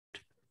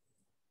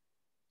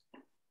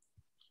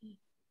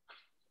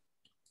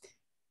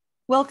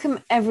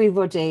Welcome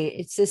everybody.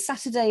 It's a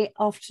Saturday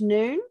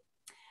afternoon,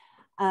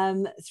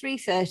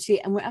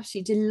 3:30, and we're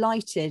absolutely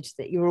delighted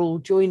that you're all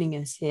joining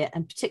us here,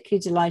 and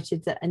particularly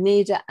delighted that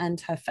Aneda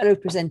and her fellow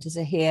presenters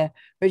are here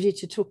ready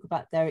to talk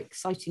about their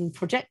exciting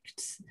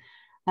projects.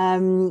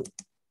 I'm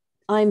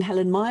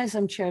Helen Myers.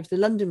 I'm chair of the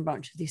London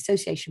branch of the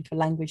Association for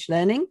Language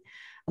Learning,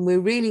 and we're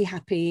really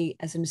happy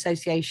as an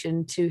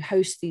association to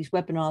host these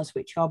webinars,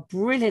 which are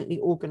brilliantly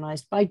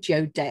organised by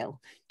Joe Dale.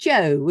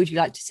 Joe, would you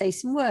like to say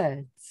some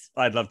words?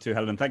 I'd love to,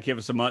 Helen. Thank you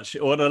ever so much.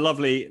 What a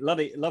lovely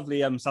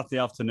Saturday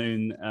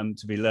afternoon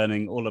to be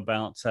learning all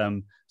about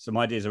some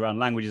ideas around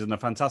languages, and a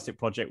fantastic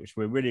project which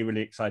we're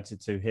really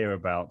excited to hear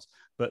about.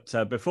 But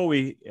before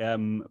we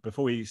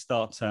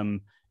start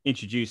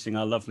introducing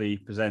our lovely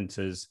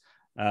presenters,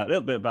 a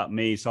little bit about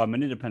me. So I'm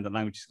an independent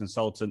languages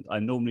consultant. I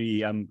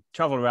normally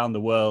travel around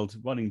the world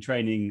running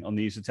training on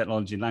the use of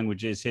technology and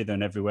languages here, there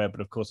and everywhere. But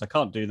of course, I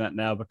can't do that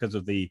now because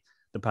of the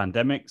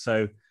pandemic.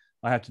 So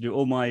I have to do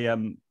all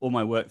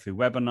my work through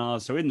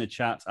webinars. So in the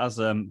chat,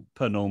 as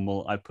per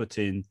normal, I put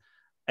in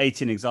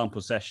 18 example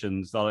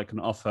sessions that I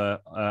can offer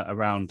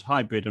around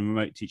hybrid and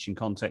remote teaching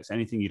context.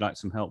 Anything you'd like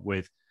some help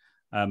with,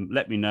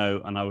 let me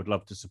know, and I would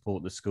love to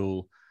support the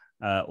school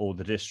or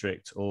the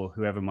district or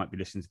whoever might be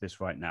listening to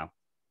this right now.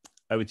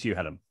 Over to you,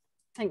 Helen.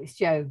 Thanks,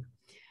 Joe.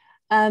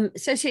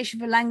 Association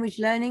for Language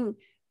Learning,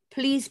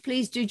 please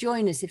do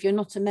join us. If you're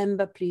not a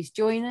member, please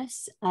join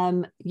us.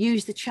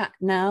 Use the chat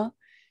now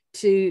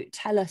to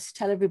tell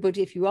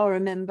everybody if you are a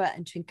member,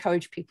 and to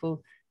encourage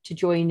people to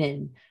join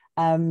in.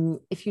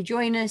 If you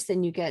join us,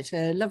 then you get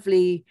a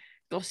lovely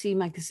glossy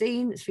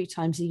magazine 3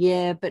 times a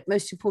year, but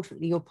most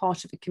importantly, you're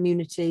part of a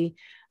community,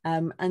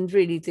 and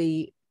really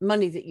the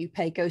money that you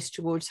pay goes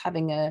towards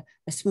having a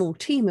small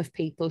team of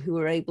people who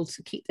are able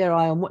to keep their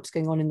eye on what's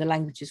going on in the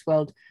languages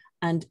world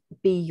and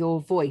be your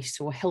voice,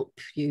 or help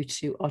you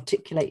to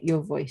articulate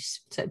your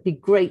voice. So it'd be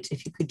great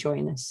if you could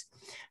join us.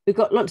 We've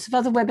got lots of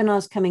other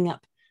webinars coming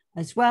up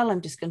as well.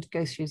 I'm just going to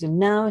go through them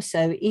now.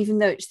 So even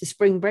though it's the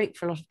spring break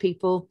for a lot of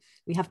people,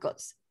 we have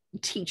got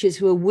teachers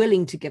who are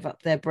willing to give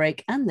up their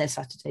break and their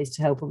Saturdays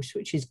to help us,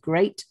 which is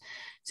great.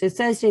 So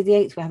Thursday the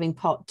 8th, we're having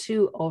part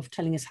 2 of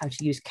telling us how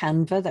to use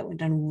Canva. That went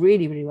down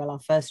really well,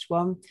 our first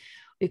one.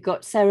 We've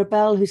got Sarah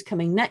Bell, who's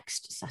coming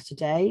next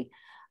Saturday.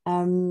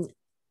 So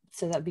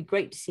that'd be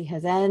great to see her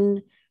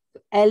then.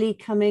 Ellie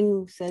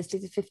coming Thursday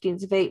the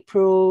 15th of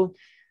April.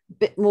 A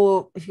bit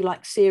more, if you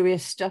like,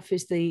 serious stuff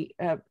is the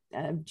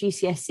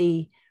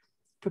GCSE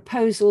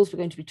proposals. We're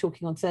going to be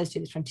talking on Thursday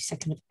the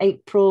 22nd of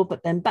April,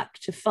 but then back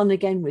to fun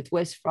again with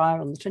Wes Fryer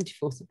on the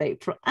 24th of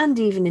April, and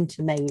even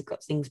into May we've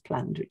got things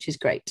planned, which is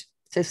great.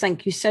 So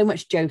thank you so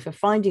much, Joe, for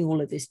finding all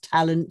of this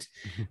talent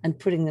and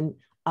putting them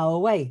our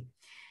way.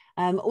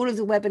 All of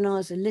the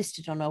webinars are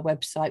listed on our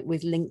website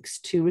with links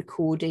to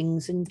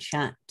recordings and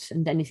chat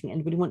and anything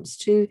anybody wants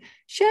to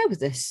share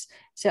with us.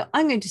 So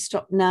I'm going to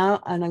stop now,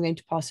 and I'm going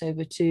to pass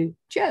over to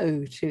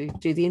Joe to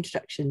do the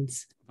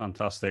introductions.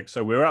 Fantastic.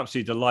 So we're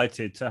absolutely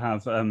delighted to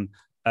have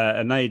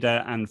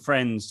Aneda and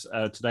friends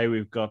today.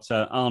 We've got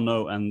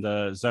Arno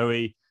and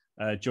Zoe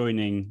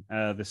joining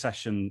the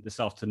session this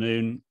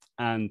afternoon.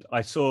 And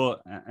I saw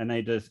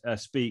Aneda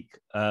speak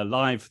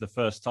live for the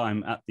first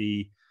time at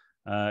the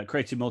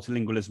Creative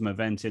Multilingualism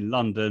event in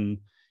London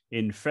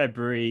in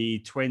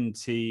February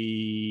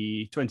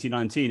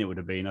 2019, it would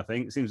have been, I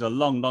think. It seems a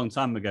long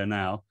time ago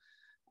now.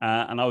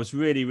 And I was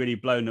really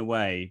blown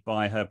away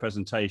by her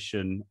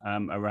presentation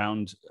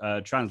around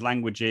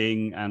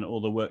translanguaging and all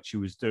the work she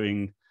was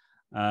doing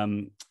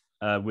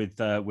with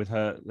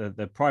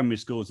the primary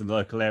schools in the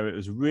local area. It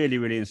was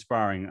really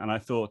inspiring. And I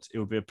thought it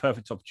would be a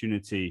perfect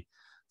opportunity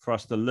for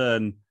us to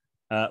learn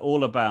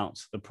all about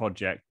the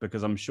project,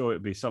 because I'm sure it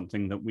would be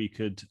something that we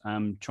could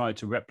try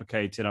to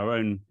replicate in our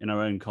own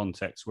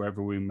context,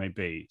 wherever we may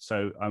be.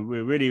 So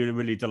we're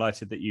really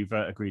delighted that you've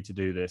agreed to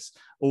do this,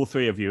 all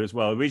 3 of you as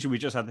well. Originally we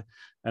just had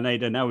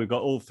Aneda, now we've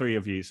got all 3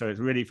 of you, so it's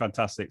really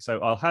fantastic. So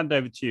I'll hand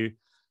over to you,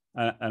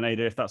 Aneda,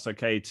 if that's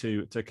okay,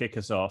 to kick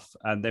us off,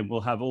 and then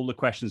we'll have all the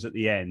questions at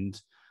the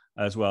end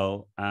as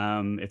well,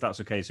 if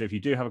that's okay. So if you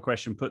do have a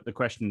question, put the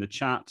question in the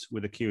chat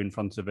with a Q in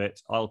front of it.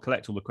 I'll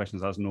collect all the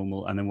questions as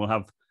normal, and then we'll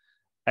have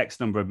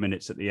X number of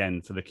minutes at the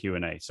end for the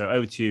Q&A. So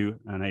over to you,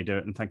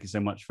 Aneda, and thank you so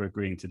much for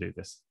agreeing to do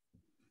this.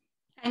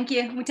 Thank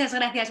you. Muchas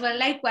gracias. Well,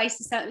 likewise,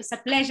 it's a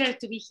pleasure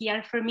to be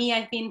here. For me,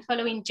 I've been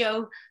following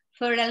Joe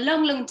for a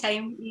long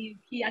time.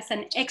 He as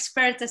an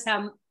expert, as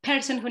a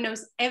person who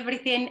knows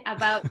everything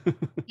about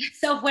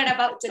software,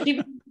 about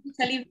living.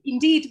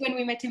 Indeed, when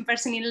we met in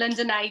person in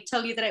London, I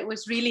told you that it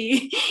was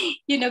really,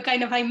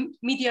 kind of I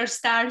meet your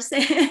stars.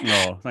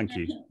 Oh, thank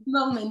you.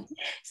 Moment.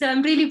 So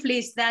I'm really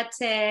pleased that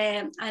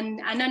and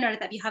an honor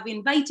that you have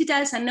invited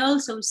us, and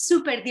also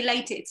super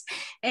delighted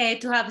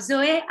to have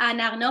Zoe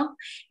and Arnaud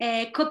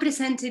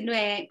co-presenting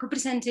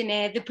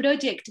the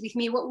project with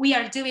me. What we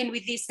are doing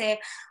with this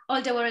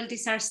All the World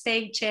is Our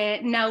Stage,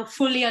 now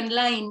fully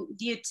online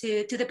due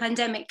to the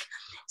pandemic.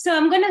 So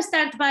I'm going to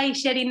start by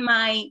sharing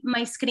my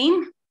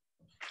screen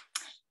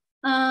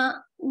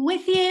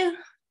with you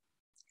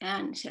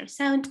and share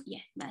sound.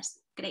 Yeah, that's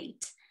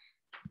great.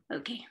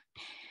 Okay.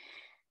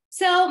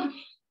 So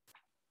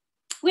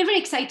we're very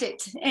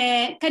excited.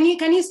 Can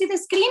you see the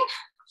screen?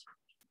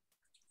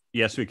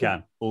 Yes, we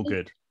can. All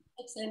good.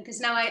 Excellent, because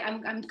now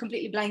I'm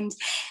completely blind.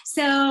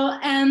 So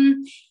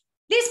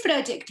this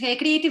project,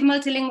 Creative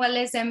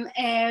Multilingualism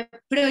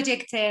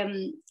project,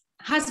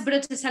 has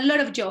brought us a lot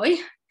of joy,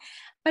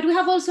 but we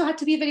have also had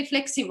to be very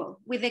flexible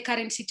with the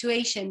current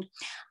situation.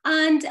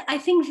 And I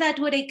think that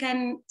what I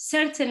can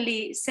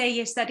certainly say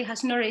is that it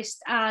has nourished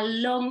a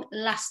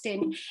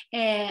long-lasting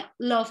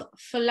love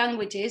for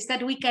languages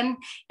that we can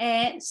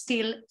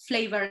still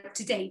flavor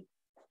today.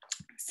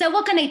 So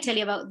what can I tell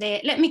you about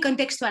let me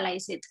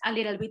contextualize it a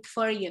little bit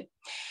for you.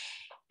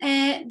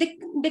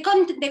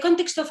 The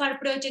context of our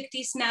project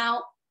is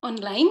now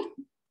online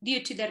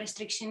due to the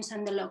restrictions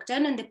and the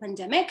lockdown and the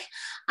pandemic.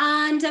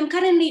 And I'm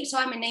currently, so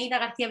I'm Eneida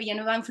García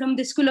Villanueva. I'm from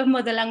the School of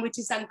Modern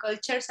Languages and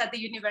Cultures at the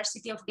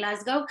University of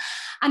Glasgow.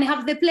 And I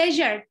have the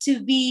pleasure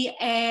to be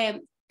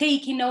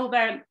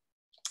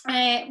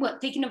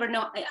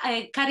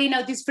carrying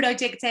out this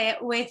project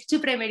with two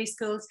primary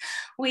schools,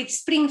 with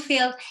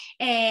Springfield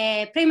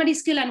Primary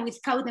School and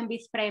with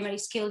Cowdenbeath Primary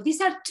School.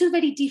 These are two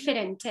very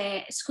different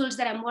schools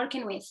that I'm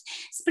working with.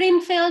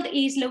 Springfield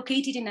is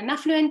located in an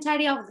affluent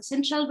area of the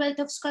central belt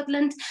of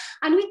Scotland,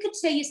 and we could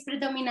say is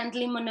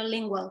predominantly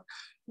monolingual,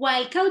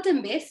 while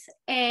Cowdenbeath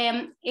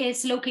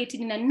is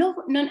located in a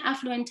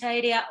non-affluent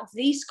area of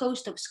the east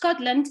coast of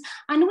Scotland,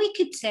 and we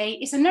could say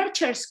is a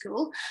nurture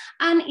school,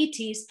 and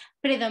it is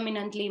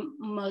predominantly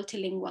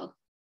multilingual.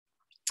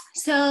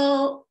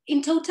 So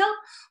in total,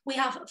 we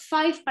have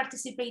 5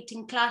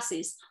 participating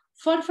classes,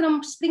 4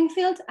 from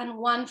Springfield and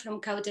 1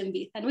 from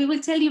Cowdenbeath, and we will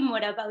tell you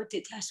more about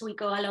it as we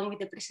go along with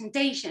the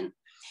presentation.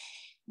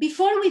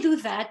 Before we do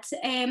that,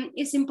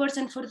 it's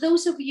important for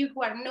those of you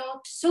who are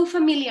not so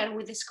familiar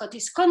with the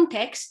Scottish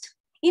context.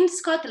 In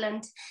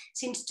Scotland,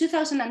 since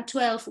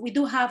 2012, we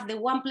do have the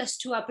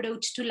 1+2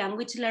 approach to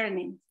language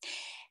learning.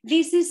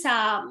 This is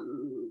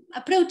an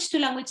approach to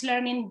language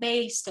learning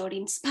based or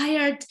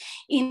inspired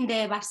in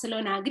the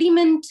Barcelona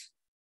Agreement,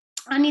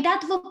 and it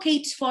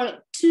advocates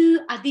for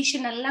 2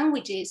 additional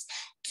languages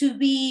to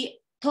be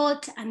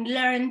taught and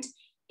learned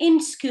in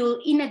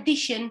school in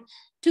addition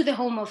to the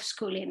home of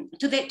schooling,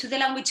 to the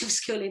language of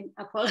schooling,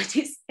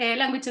 apologies,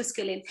 language of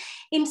schooling.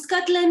 In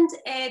Scotland,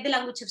 the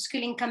language of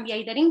schooling can be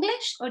either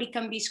English or it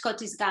can be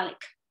Scottish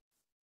Gaelic.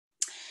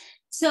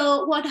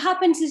 So what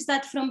happens is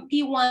that from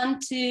P1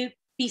 to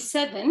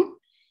P7,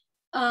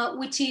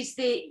 which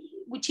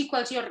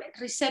equals your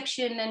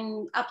reception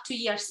and up to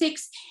year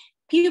 6,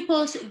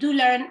 pupils do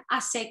learn a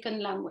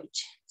second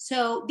language.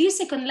 So this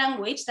second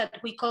language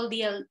that we call the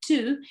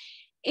L2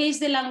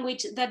 is the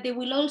language that they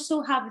will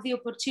also have the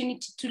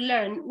opportunity to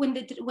learn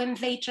when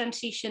they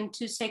transition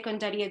to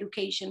secondary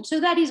education. So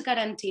that is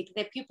guaranteed.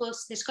 The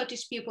pupils, the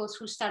Scottish pupils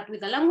who start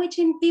with a language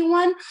in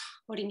P1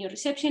 or in your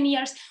reception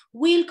years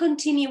will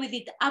continue with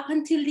it up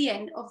until the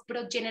end of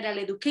broad general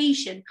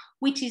education,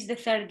 which is the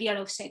 3rd year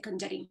of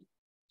secondary.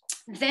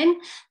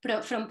 Then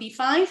from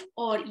P5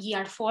 or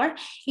year 4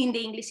 in the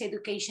English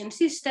education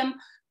system,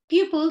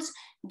 pupils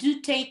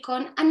do take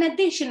on an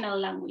additional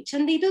language,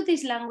 and they do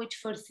this language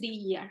for 3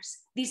 years.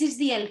 This is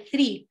the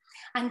L3,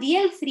 and the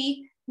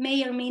L3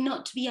 may or may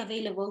not be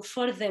available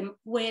for them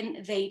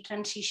when they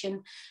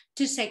transition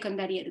to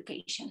secondary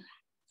education.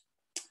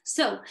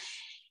 So,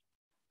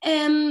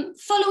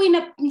 following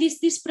up,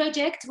 this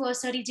project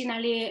was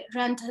originally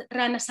run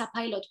as a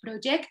pilot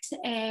project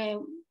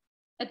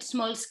at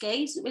small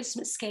scale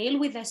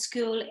with a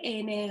school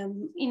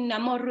in a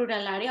more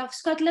rural area of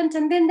Scotland,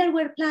 and then there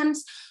were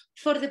plans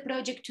for the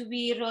project to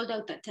be rolled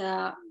out at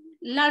a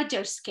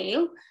larger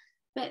scale,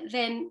 but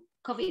then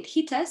COVID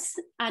hit us,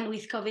 and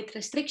with COVID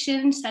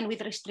restrictions and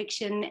with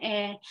restriction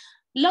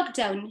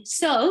lockdown.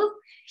 So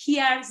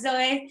here,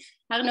 Zoe,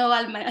 Arnaud,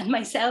 and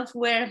myself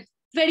were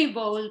very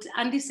bold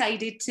and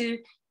decided to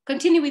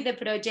continue with the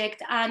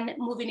project and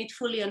moving it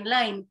fully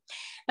online.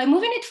 By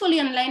moving it fully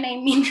online, I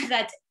mean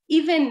that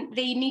even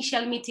the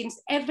initial meetings,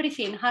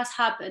 everything has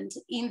happened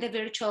in the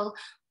virtual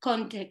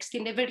context,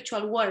 in the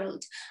virtual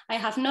world. I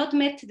have not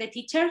met the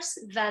teachers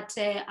that,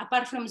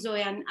 apart from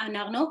Zoe and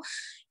Arnaud,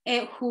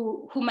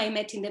 whom I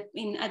met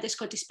at the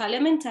Scottish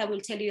Parliament. I will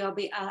tell you a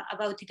bit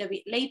about it a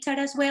bit later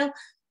as well.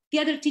 The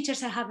other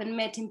teachers I haven't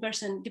met in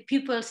person, the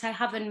pupils I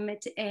haven't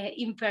met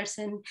in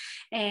person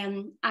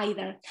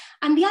either.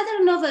 And the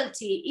other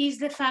novelty is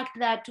the fact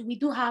that we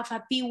do have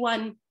a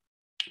P1,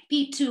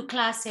 P2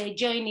 class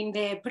joining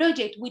the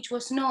project, which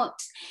was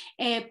not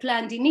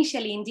planned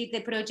initially. Indeed, the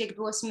project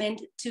was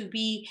meant to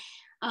be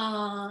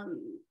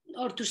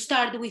or to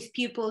start with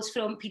pupils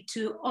from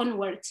P2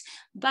 onwards.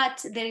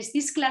 But there is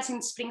this class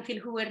in Springfield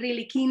who were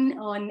really keen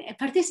on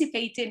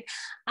participating,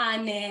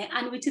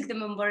 and we took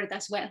them on board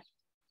as well.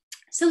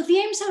 So the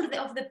aims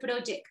of the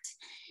project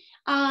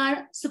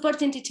are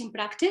supporting teaching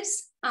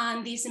practice,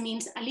 and this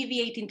means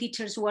alleviating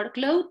teachers'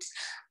 workloads,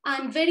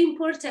 and very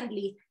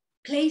importantly,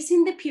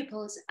 placing the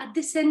pupils at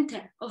the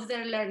center of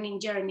their learning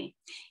journey.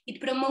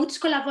 It promotes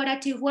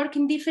collaborative work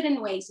in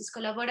different ways. It's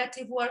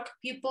collaborative work,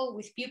 pupil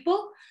with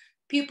pupil,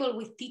 pupil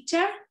with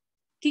teacher,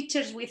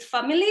 teachers with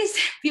families,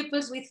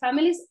 pupils with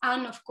families,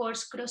 and of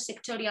course,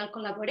 cross-sectorial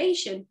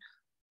collaboration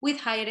with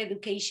higher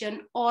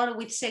education or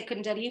with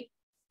secondary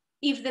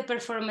if the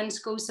performance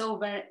goes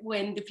over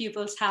when the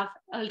pupils have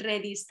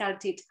already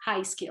started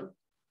high school.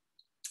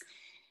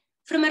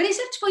 From a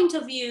research point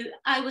of view,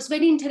 I was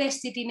very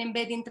interested in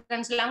embedding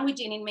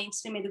translanguaging in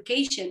mainstream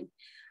education.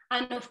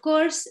 And of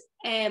course,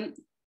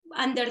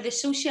 under the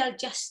social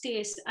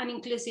justice and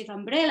inclusive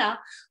umbrella,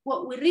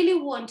 what we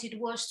really wanted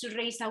was to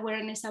raise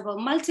awareness about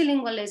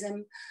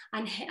multilingualism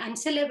and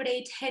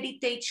celebrate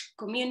heritage,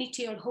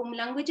 community, or home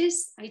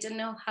languages. I don't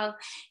know how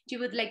you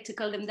would like to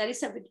call them. That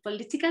is a bit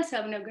political, so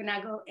I'm not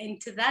gonna go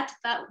into that.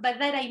 But by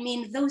that I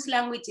mean those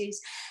languages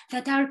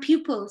that our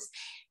pupils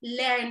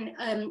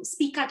learn,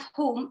 speak at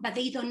home, but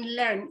they don't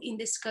learn in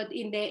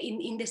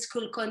the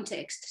school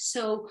context.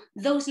 So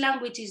those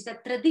languages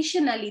that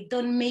traditionally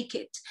don't make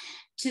it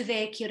to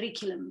the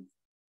curriculum.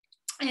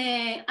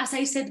 As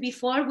I said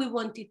before, we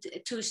wanted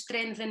to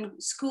strengthen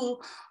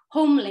school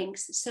home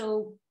links,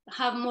 so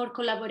have more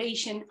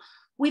collaboration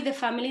with the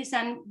families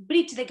and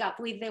bridge the gap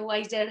with the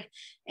wider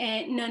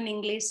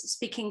non-English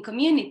speaking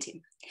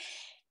community.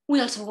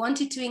 We also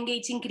wanted to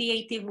engage in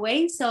creative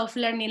ways of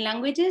learning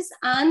languages,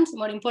 and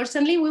more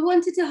importantly, we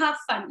wanted to have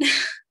fun.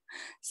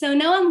 So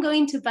now I'm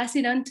going to pass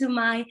it on to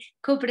my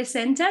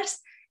co-presenters.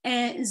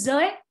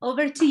 Zoe,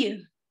 over to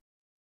you.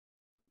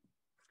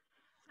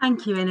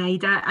 Thank you,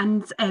 Enaida,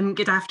 and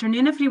good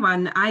afternoon,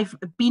 everyone. I've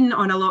been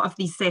on a lot of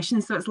these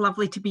sessions, so it's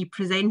lovely to be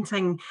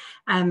presenting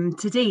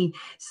today.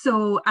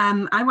 So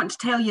I want to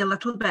tell you a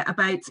little bit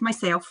about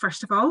myself,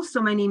 first of all.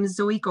 So my name is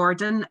Zoe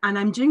Gordon, and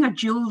I'm doing a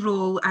dual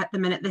role at the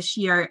minute this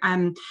year.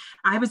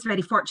 I was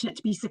very fortunate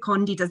to be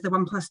seconded as the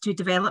 1+2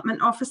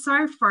 Development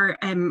Officer for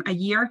a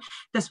year.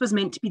 This was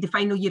meant to be the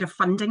final year of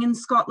funding in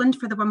Scotland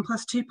for the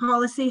 1+2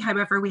 policy.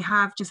 However, we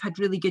have just had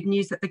really good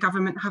news that the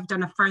government have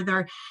done a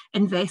further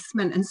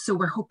investment, and so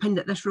we're hoping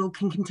that this role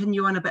can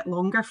continue on a bit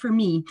longer for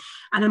me.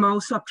 And I'm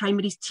also a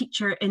primary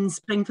teacher in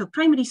Springfield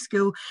Primary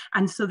School,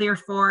 and so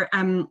therefore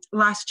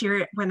last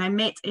year when I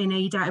met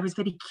Enaida, I was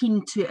very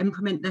keen to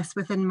implement this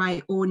within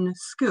my own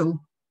school.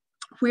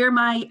 Where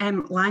my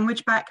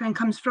language background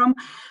comes from,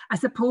 I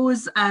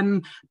suppose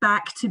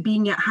back to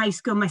being at high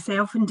school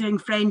myself and doing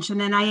French, and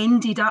then I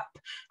ended up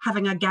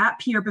having a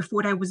gap here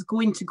before I was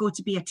going to go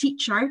to be a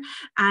teacher,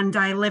 and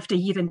I lived a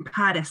year in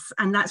Paris,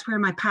 and that's where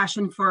my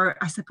passion for,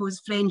 I suppose,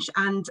 French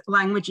and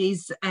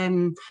languages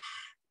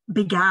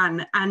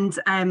began. And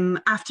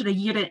after a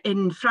year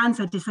in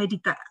France, I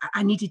decided that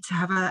I needed to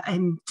have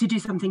to do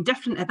something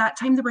different. At that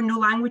time, there were no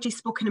languages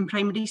spoken in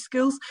primary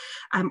schools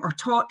or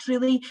taught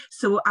really.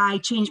 So I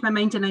changed my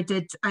mind and I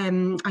did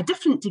a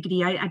different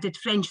degree. I did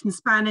French and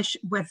Spanish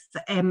with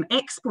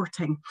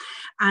exporting.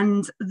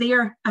 And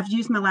there I've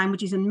used my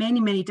languages in many,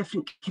 many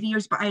different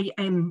careers, but I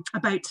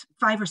about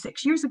 5 or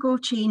 6 years ago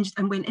changed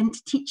and went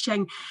into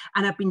teaching,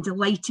 and I've been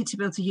delighted to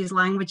be able to use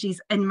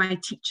languages in my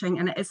teaching,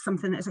 and it is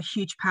something that is a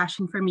huge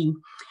passion for me.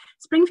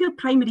 Springfield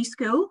Primary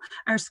School,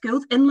 our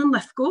school's in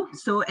Linlithgow,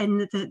 so in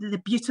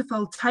the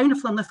beautiful town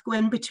of Linlithgow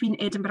in between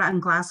Edinburgh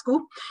and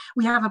Glasgow.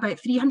 We have about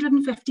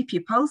 350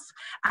 pupils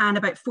and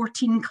about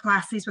 14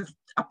 classes with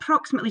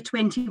approximately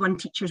 21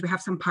 teachers. We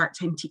have some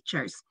part-time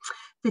teachers.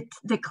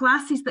 The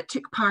classes that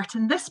took part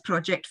in this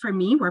project for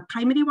me were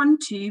Primary 1,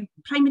 2,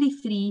 Primary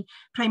 3,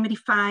 Primary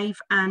 5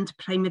 and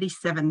Primary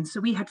 7. So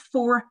we had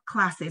 4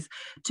 classes.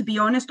 To be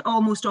honest,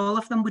 almost all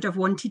of them would have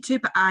wanted to,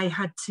 but I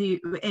had to,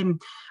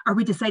 or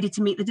we decided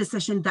to make the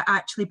decision that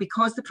actually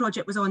because the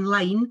project was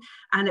online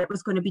and it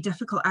was going to be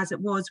difficult as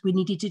it was, we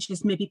needed to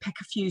just maybe pick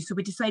a few. So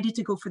we decided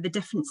to go for the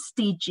different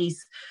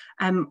stages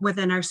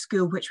within our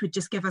school, which would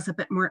just give us a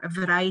bit more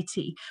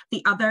variety.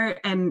 The other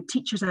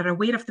teachers are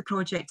aware of the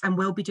project and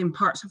will be doing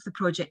parts of the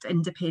project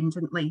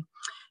independently.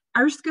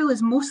 Our school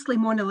is mostly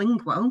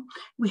monolingual.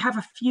 We have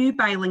a few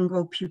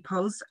bilingual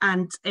pupils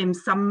and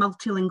some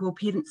multilingual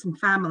parents and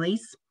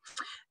families.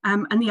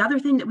 And the other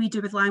thing that we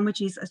do with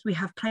languages is we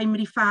have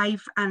Primary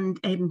 5 and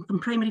from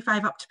Primary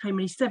 5 up to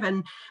Primary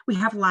 7, we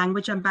have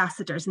language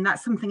ambassadors. And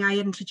that's something I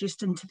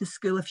introduced into the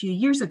school a few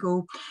years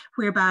ago,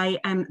 whereby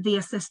they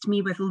assist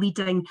me with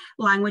leading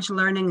language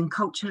learning and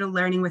cultural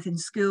learning within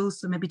schools.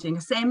 So maybe doing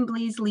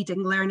assemblies,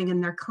 leading learning in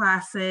their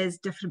classes,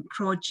 different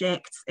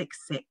projects,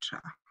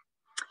 etc.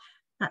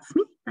 That's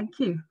me, thank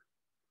you.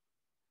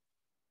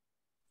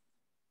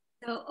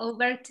 So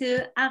over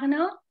to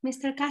Arnaud,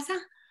 Mr. Casa.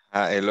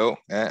 Hello,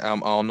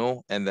 I'm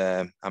Arnaud, and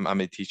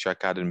I'm a teacher at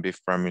Academy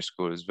Beef Primary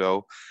School as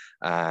well.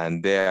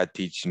 And there I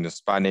teach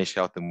Spanish,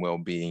 health and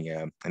well-being,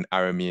 and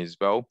Aramaic as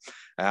well.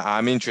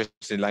 I'm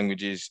interested in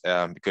languages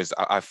because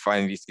I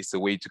find it's a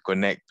way to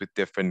connect with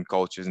different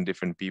cultures and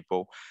different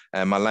people.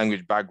 My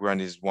language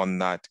background is one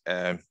that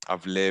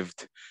I've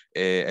lived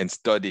and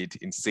studied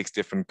in 6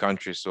 different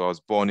countries. So I was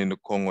born in the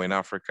Congo in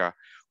Africa,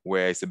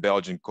 where it's a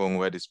Belgian Congo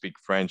where they speak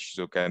French.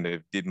 So kind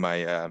of did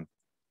my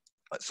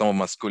some of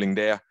my schooling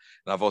there.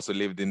 And I've also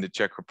lived in the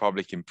Czech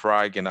Republic, in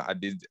Prague, and I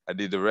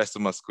did the rest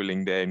of my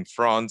schooling there in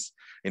France,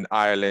 in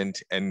Ireland,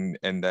 and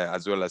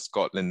as well as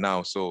Scotland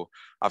now. So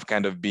I've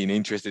kind of been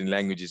interested in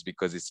languages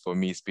because for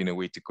me, it's been a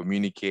way to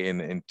communicate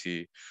and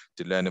to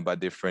learn about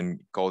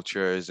different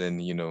cultures,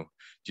 and, you know,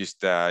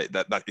 just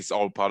that is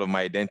all part of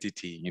my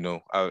identity, you know,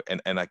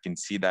 and I can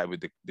see that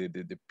with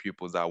the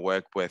pupils I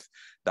work with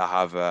that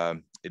have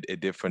a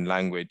different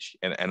language,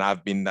 and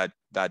I've been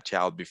that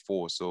child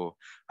before, so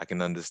I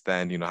can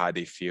understand, you know, how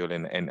they feel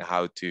and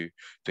how to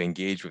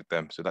engage with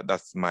them. So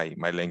that's my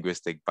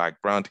linguistic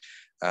background.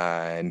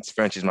 And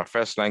French is my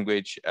first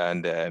language,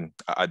 and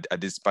I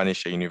did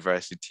Spanish at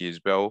university as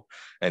well.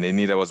 And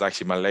Anita was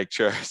actually my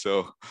lecturer,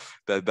 so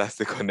that's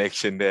the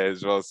connection there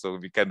as well. So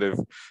we kind of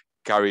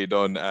carried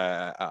on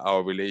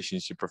our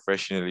relationship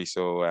professionally.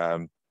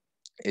 So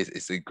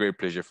it's a great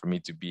pleasure for me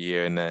to be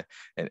here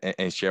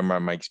and share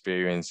my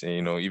experience. And,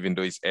 you know, even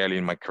though it's early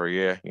in my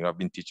career, you know, I've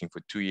been teaching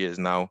for 2 years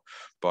now,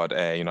 but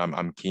you know,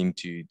 I'm keen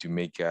to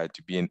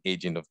be an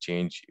agent of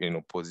change, you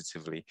know,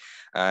 positively.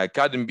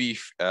 Card and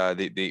Beef,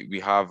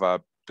 we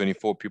have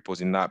 24 pupils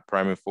in that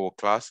primary 4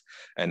 class,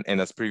 and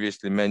as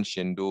previously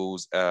mentioned,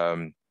 those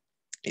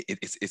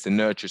it's a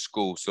nurture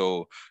school.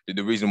 So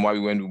the reason why we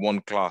went with one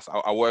class,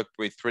 I worked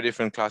with 3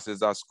 different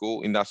classes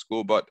in that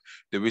school, but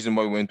the reason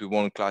why we went with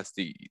one class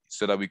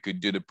so that we could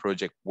do the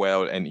project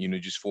well, and, you know,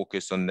 just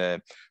focus on the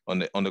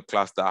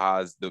class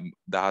that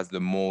has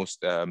the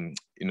most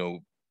you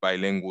know,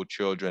 bilingual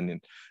children,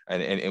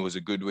 and it was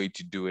a good way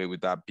to do it with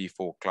that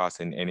B4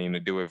 class, and you know,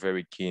 they were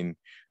very keen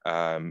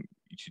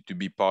to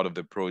be part of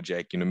the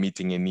project, you know,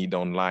 meeting a need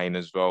online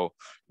as well.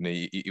 You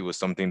know, it was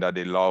something that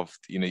they loved.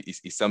 You know,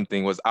 it's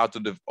something was out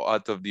of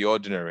the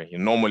ordinary. You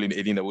know, normally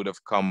Edina would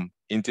have come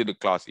into the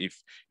class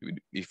if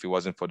it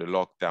wasn't for the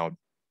lockdown,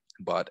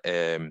 but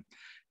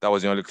that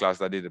was the only class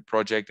that did the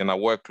project, and I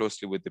work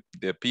closely with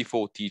the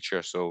P4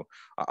 teacher. So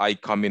I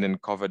come in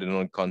and cover the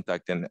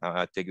non-contact, and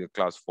I take the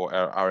class for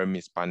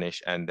RME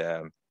Spanish and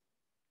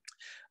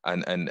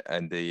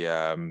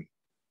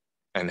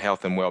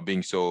health and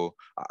well-being. So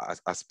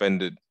I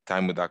spend the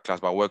time with that class,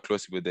 but I work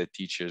closely with the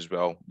teacher as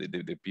well,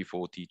 the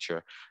P4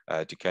 teacher,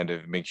 to kind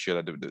of make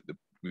sure that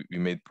we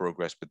made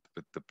progress with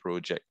the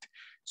project.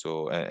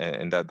 So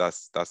and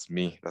that's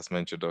me. That's my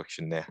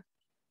introduction there.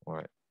 All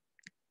right.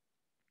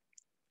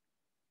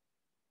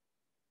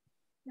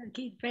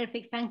 Okay,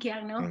 perfect. Thank you,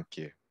 Arno. Thank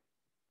you.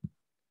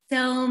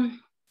 So,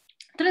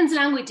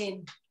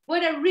 translanguaging.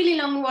 What a really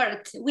long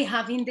word we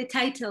have in the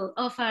title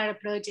of our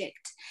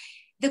project.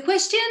 The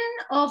question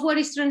of what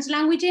is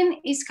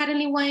translanguaging is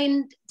currently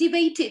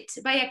debated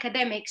by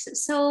academics.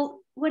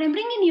 So what I'm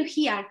bringing you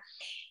here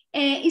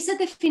is a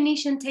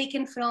definition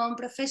taken from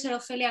Professor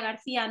Ofelia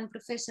Garcia and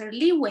Professor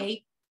Li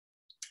Wei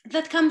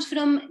that comes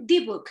from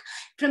this book,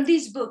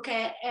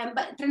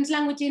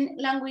 Translanguaging,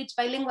 Language,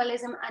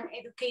 Bilingualism and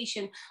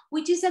Education,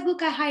 which is a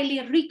book I highly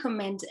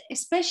recommend,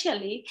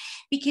 especially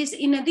because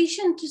in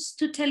addition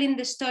to telling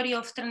the story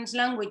of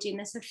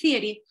translanguaging as a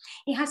theory,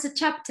 it has a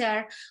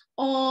chapter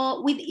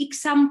with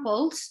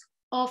examples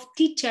of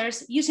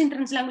teachers using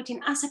translanguaging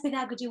as a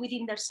pedagogy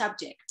within their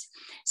subject.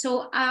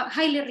 So a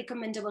highly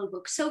recommendable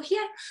book. So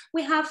here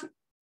we have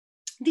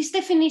this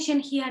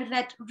definition here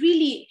that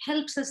really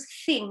helps us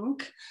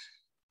think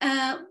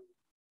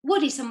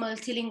what is a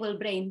multilingual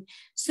brain?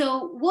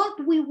 So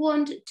what we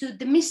want to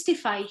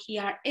demystify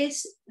here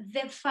is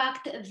the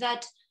fact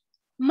that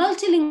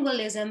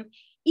multilingualism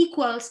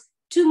equals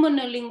 2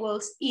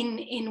 monolinguals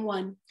in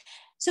one.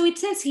 So it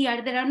says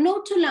here, there are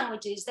no 2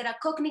 languages that are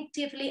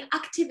cognitively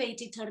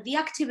activated or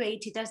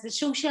deactivated as the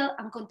social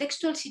and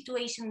contextual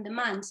situation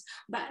demands,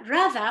 but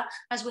rather,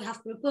 as we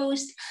have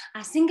proposed,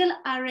 a single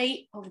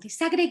array of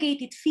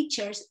disaggregated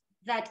features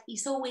that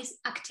is always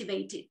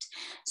activated.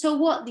 So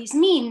what this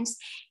means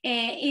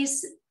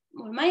is,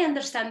 well, my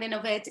understanding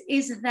of it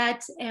is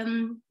that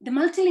the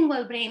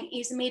multilingual brain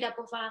is made up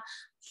of a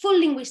full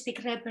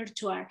linguistic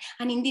repertoire.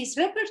 And in this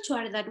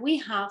repertoire that we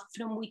have,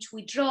 from which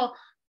we draw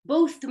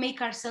both to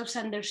make ourselves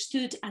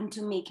understood and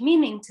to make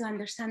meaning, to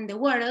understand the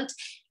world,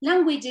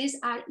 languages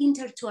are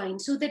intertwined.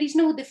 So there is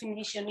no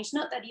definition. It's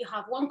not that you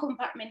have one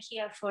compartment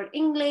here for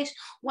English,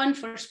 one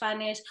for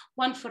Spanish,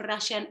 one for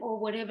Russian, or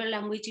whatever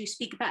language you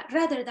speak, but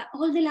rather that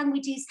all the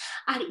languages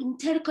are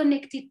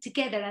interconnected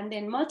together, and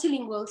then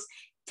multilinguals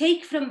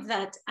take from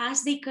that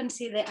as they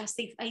consider, as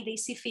they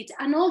see fit,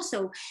 and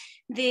also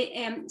the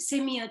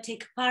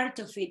semiotic part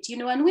of it, you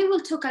know. And we will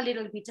talk a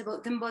little bit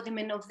about the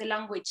embodiment of the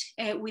language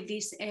with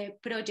this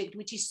project,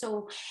 which is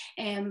so,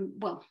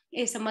 well,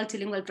 it's a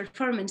multilingual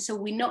performance. So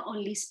we not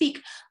only speak,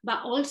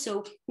 but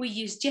also we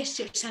use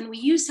gestures and we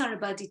use our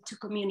body to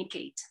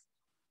communicate.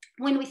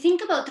 When we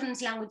think about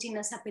translanguaging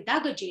as a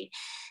pedagogy,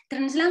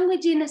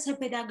 translanguaging as a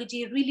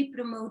pedagogy really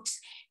promotes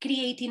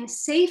creating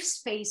safe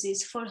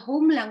spaces for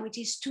home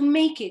languages to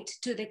make it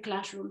to the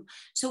classroom.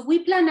 So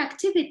we plan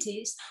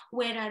activities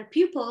where our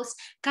pupils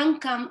can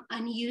come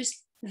and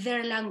use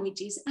their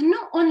languages. And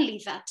not only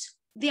that,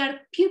 they are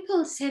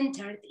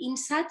pupil-centered in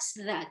such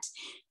that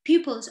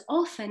pupils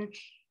often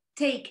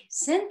take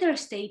center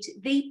stage,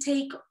 they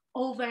take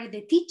over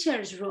the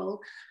teacher's role,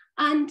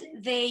 and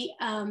they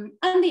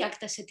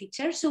act as a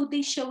teacher. So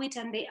they show it,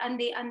 and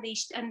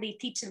they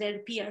teach their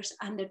peers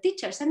and their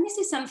teachers. And this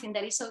is something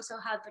that is also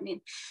happening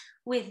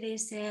with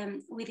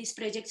this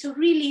project. So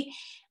really,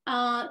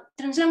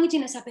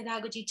 translanguaging as a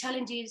pedagogy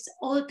challenges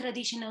all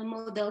traditional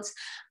models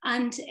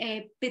and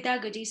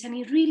pedagogies, and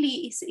it really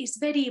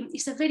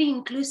is a very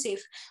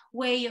inclusive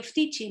way of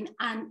teaching.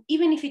 And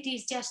even if it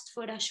is just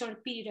for a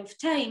short period of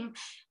time,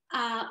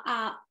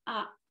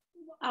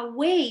 a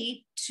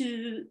way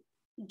to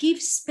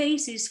give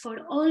spaces for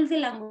all the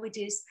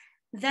languages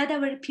that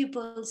our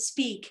pupils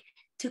speak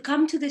to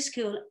come to the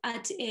school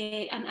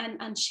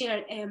and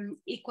share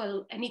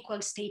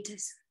equal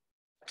status.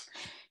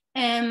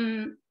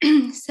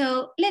 So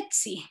let's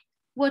see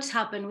what's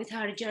happened with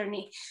our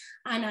journey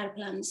and our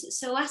plans.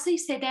 So as I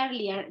said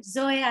earlier,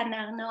 Zoe and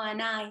Arnaud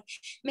and I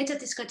met at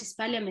the Scottish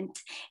Parliament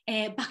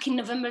back in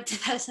November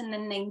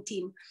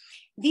 2019.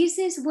 This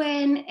is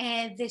when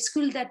the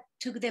school that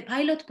took the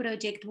pilot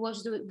project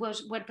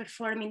were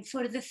performing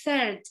for the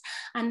third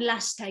and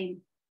last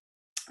time.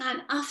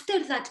 And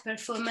after that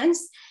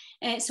performance,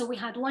 so we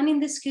had one in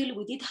the school,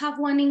 we did have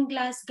one in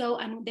Glasgow,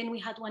 and then we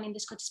had one in the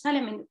Scottish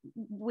Parliament,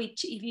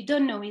 which, if you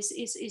don't know,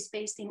 is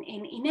based in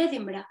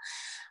Edinburgh.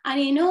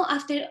 And you know,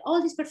 after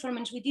all this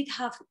performance, we did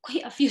have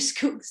quite a few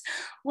schools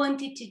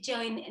wanted to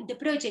join the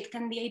project,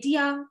 and the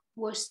idea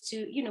was to,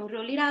 you know,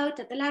 roll it out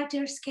at a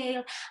larger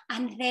scale,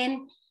 and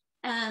then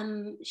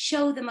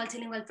show the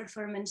multilingual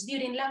performance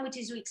during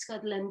Languages Week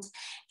Scotland,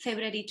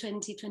 February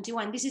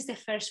 2021. This is the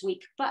first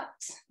week, but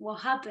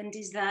what happened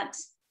is that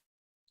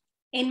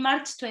in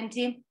March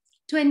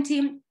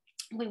 2020,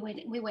 we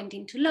went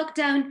into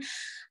lockdown,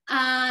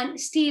 and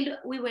still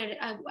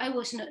I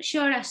was not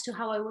sure as to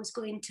how I was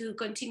going to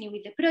continue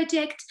with the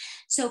project.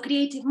 So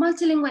Creative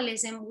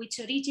Multilingualism, which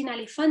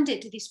originally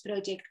funded this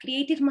project,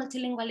 Creative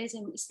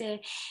Multilingualism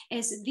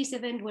is this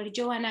event where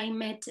Joe and I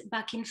met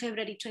back in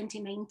February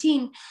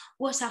 2019,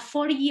 was a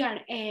 4-year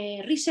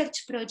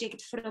research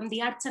project from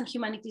the Arts and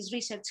Humanities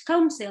Research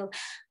Council,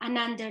 and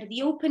under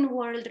the Open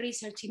World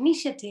Research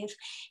Initiative,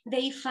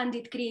 they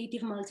funded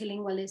Creative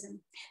Multilingualism.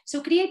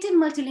 So Creative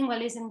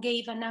Multilingualism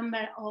gave a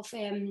number of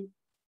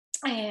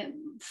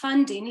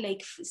funding,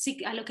 like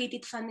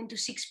allocated funding to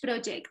 6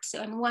 projects,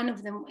 and one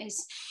of them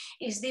is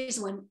this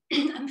one.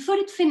 And before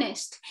it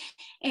finished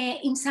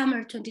in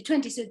summer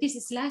 2020, so this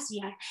is last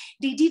year,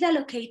 they did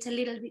allocate a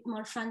little bit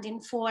more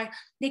funding for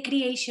the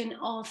creation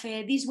of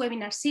this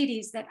webinar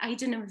series that I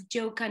don't know if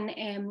Joe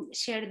can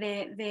share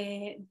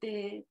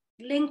the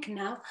link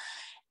now,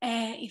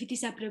 if it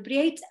is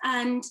appropriate.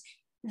 And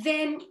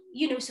then,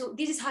 you know, so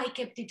this is how I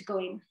kept it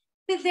going.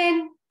 But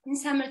then in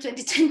summer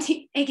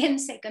 2020, again,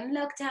 second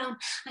lockdown,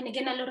 and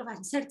again, a lot of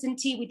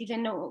uncertainty. We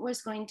didn't know what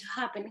was going to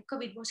happen.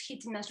 COVID was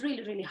hitting us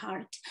really, really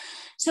hard.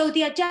 So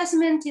the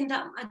adjustment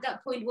at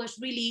that point was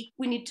really,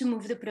 we need to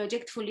move the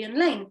project fully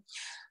online.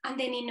 And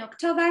then in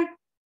October,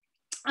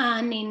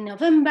 and in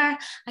November,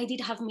 I did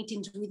have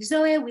meetings with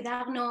Zoe, with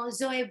Arnaud.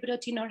 Zoe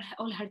brought in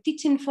all her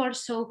teaching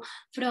force. So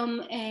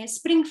from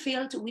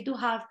Springfield, we do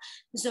have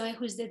Zoe,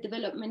 who's the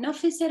development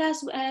officer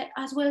as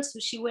well. So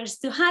she wears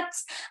 2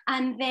 hats.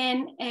 And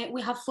then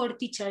we have 4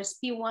 teachers,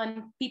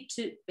 P1,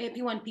 P2,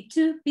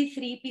 P2,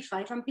 P3,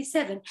 P5, and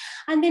P7.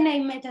 And then I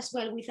met as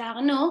well with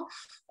Arnaud,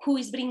 who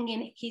is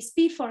bringing his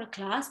P4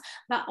 class,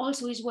 but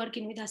also is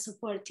working with a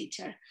support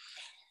teacher.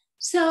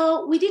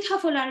 So we did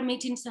have all our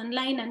meetings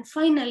online, and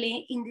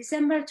finally in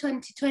December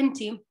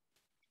 2020,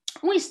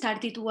 we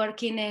started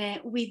working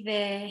with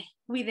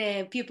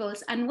the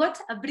pupils, and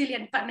what a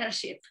brilliant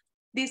partnership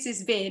this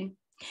has been.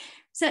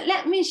 So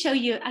let me show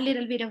you a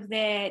little bit of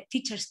the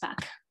teacher's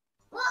pack.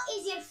 What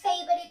is your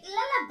favorite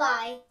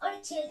lullaby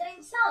or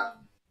children's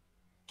song?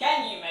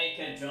 Can you make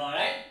a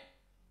drawing?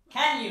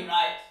 Can you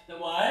write the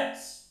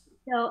words?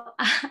 So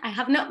I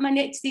have not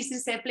managed, this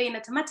is playing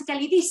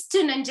automatically. These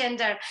 2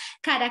 non-gender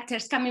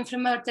characters coming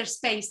from outer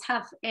space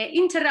have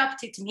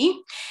interrupted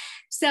me.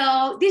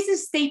 So this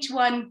is stage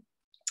 1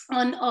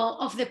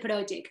 of the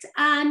project.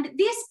 And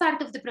this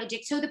part of the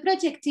project, so the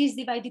project is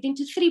divided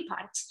into 3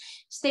 parts.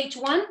 Stage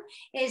 1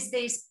 is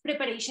these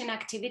preparation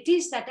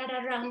activities that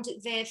are around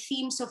the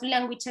themes of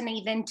language and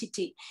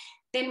identity.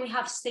 Then we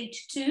have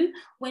stage 2,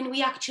 when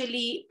we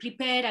actually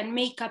prepare and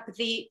make up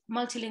the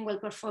multilingual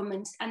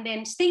performance. And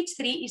then stage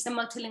 3 is the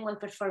multilingual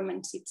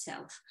performance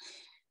itself.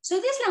 So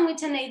these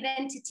language and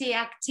identity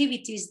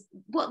activities,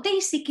 what they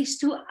seek is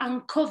to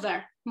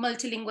uncover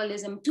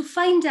multilingualism, to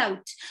find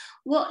out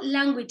what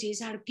languages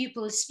our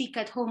pupils speak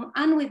at home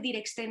and with their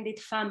extended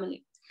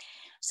family.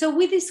 So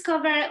we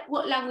discover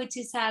what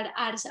languages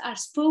are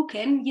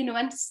spoken, you know,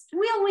 and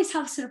we always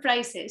have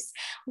surprises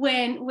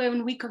when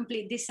we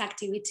complete this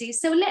activity.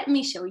 So let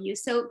me show you.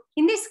 So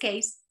in this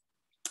case,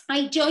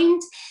 I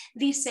joined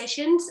these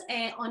sessions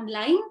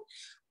online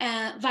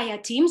via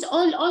Teams.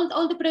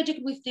 All the project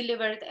we've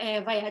delivered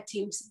via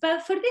Teams.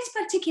 But for this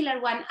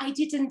particular one, I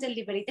didn't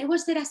deliver it. I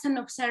was there as an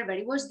observer.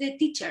 It was the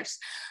teachers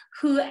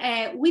who,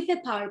 with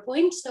the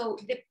PowerPoint, so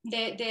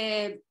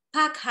the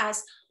pack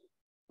has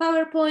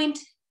PowerPoint,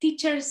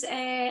 teachers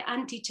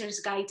and teachers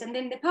guide. And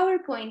then the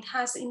PowerPoint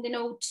has in the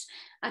notes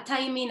a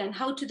timing and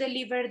how to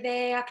deliver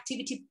the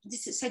activity,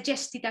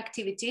 suggested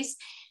activities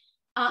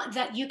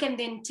that you can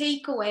then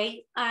take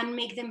away and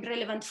make them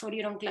relevant for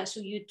your own class.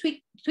 So you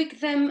tweak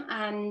them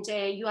and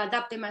you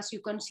adapt them as you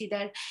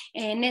consider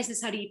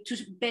necessary to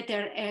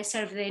better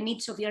serve the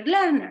needs of your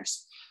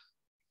learners.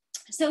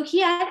 So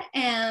here,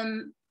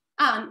 and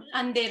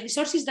the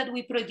resources that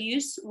we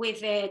produce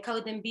with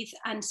Cowdenbeath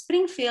and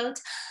Springfield,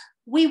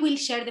 we will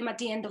share them at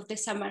the end of the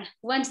summer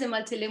once the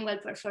multilingual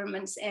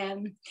performance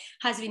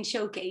has been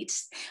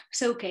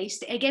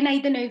showcased. Again, I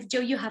don't know if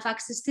Joe, you have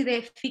access to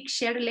the fix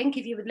share link.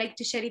 If you would like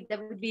to share it,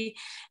 that would be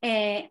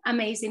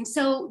amazing.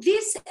 So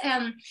these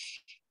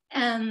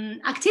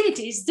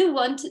activities do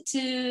want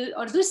to,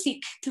 or do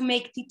seek to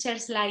make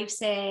teachers' lives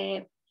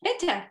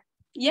better.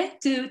 Yeah,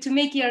 to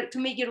make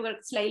your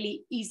work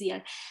slightly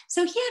easier.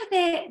 So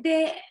here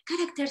the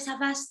characters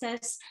have asked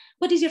us,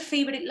 what is your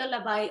favorite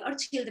lullaby or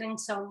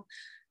children's song?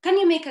 Can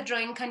you make a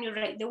drawing? Can you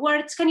write the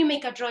words? Can you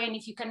make a drawing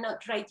if you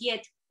cannot write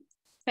yet?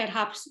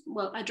 Perhaps,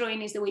 well, a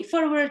drawing is the way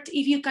forward.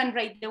 If you can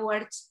write the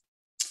words,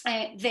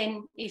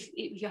 then if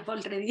you have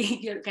already,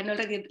 you can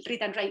already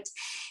read and write,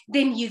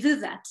 then you do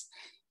that.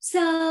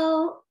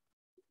 So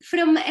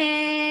from,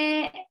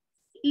 I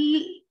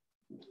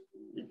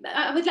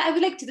would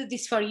like to do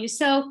this for you.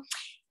 So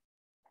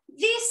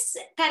these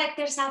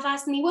characters have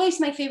asked me, what is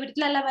my favorite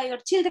lullaby or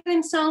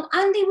children's song?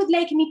 And they would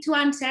like me to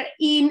answer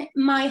in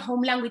my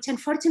home language.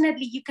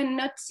 Unfortunately, you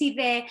cannot see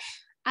the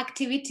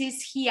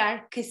activities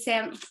here because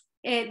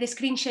the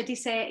screenshot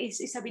is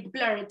a bit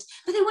blurred,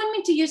 but they want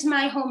me to use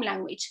my home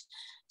language.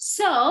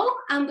 So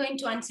I'm going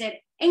to answer,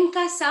 en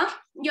casa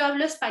yo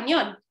hablo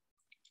español.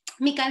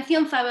 Mi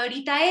canción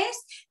favorita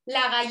es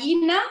La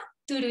gallina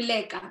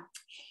turuleca.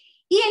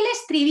 Y el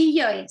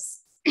estribillo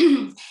es,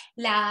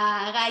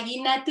 la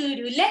gallina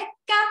turuleca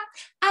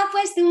ha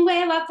puesto un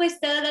huevo, ha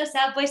puesto dos,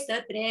 ha puesto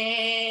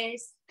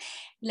tres.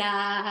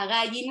 La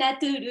gallina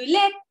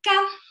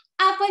turuleca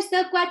ha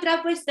puesto cuatro,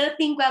 ha puesto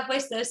cinco, ha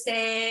puesto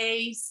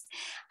seis.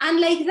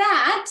 And like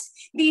that,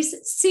 this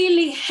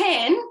silly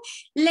hen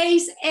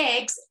lays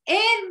eggs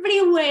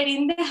everywhere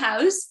in the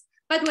house,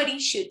 but where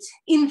it should,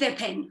 in the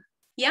pen.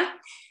 Yeah.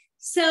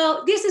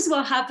 So this is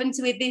what happens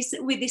with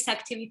this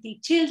activity.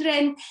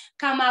 Children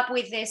come up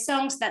with the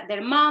songs that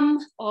their mom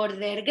or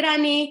their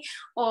granny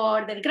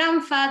or their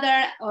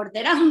grandfather or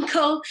their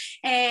uncle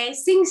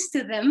sings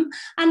to them.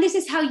 And this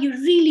is how you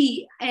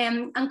really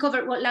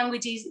uncover what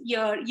languages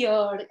your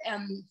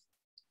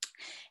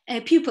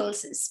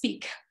pupils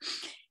speak.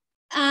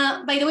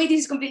 By the way,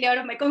 this is completely out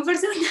of my comfort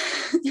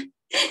zone,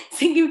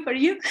 singing for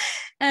you.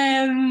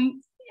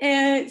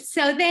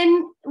 So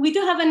then we do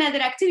have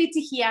another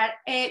activity here.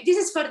 This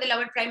is for the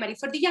lower primary,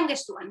 for the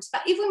youngest ones.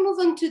 But if we move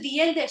on to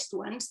the eldest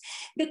ones,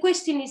 the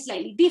question is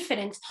slightly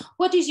different.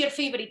 What is your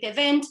favorite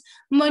event,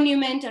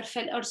 monument,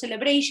 or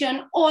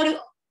celebration, or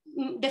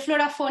the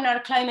flora, fauna, or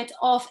climate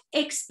of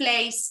X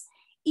place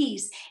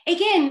is?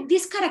 Again,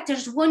 these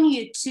characters want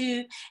you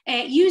to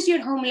use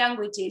your home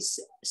languages.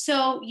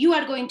 So you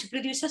are going to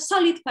produce a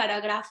solid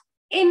paragraph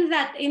in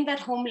that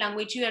home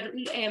language. You are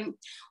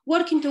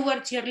working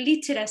towards your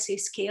literacy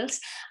skills,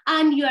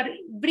 and you are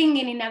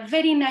bringing in a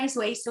very nice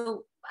way.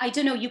 So I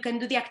don't know, you can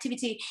do the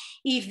activity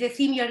if the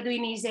theme you're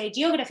doing is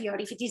geography, or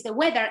if it is the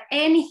weather,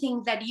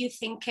 anything that you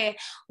think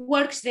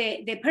works.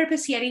 The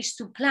purpose here is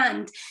to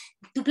plan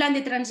the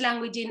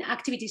translanguaging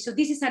activity. So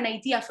this is an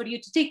idea for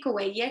you to take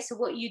away. Yes, so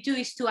what you do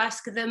is to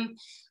ask them,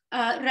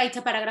 write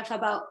a paragraph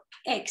about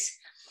X.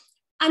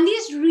 And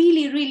this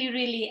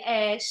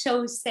really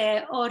shows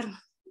or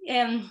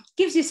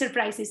gives you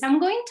surprises. I'm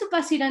going to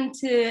pass it on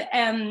to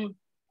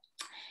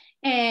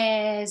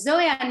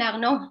Zoe and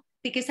Arnaud,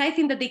 because I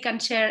think that they can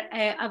share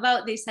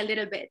about this a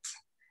little bit,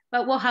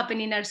 about what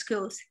happened in our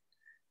schools.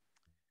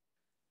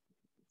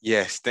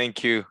 Yes,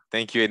 thank you,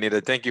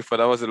 Anita. Thank you for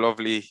that. Was a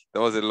lovely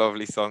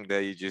song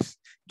that you just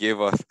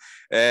gave us.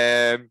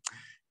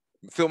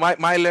 So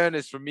my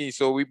learners, for me,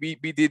 so we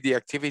did the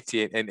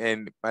activity,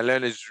 and my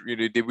learners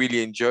they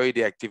really enjoyed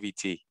the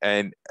activity,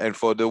 and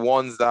for the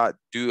ones that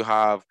do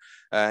have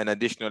an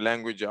additional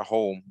language at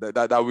home,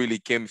 that really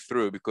came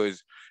through,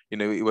 because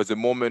it was a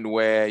moment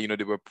where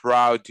they were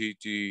proud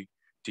to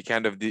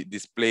kind of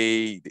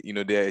display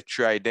their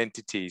true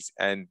identities.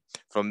 And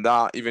from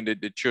that, even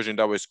the children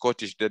that were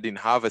Scottish, that didn't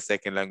have a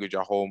second language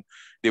at home,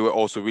 they were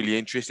also really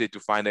interested to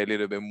find a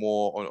little bit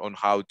more on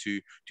how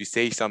to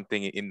say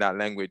something in that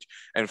language.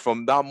 And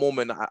from that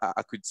moment,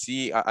 I could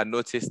see, I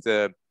noticed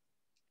a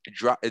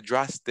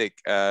drastic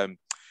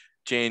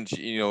change,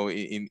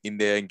 in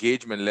their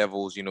engagement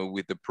levels,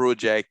 with the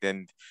project,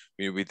 and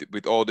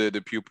with all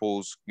the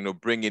pupils,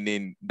 bringing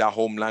in that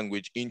home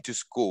language into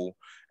school.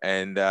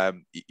 And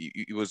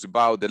it was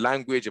about the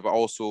language, but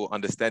also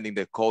understanding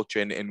the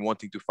culture and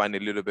wanting to find a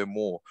little bit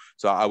more.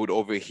 So I would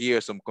overhear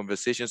some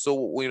conversation. So,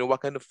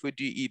 what kind of food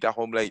do you eat at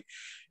home? Like,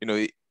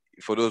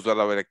 for those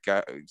that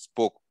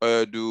spoke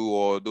Urdu,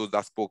 or those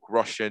that spoke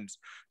Russians.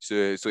 So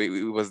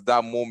it was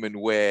that moment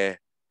where,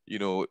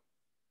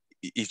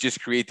 it's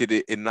just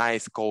created a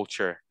nice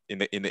culture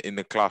in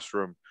the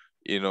classroom,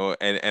 you know,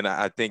 and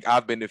I think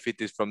I've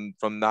benefited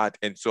from that,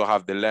 and so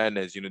have the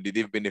learners. You know,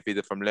 they've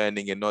benefited from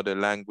learning another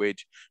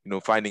language, you know,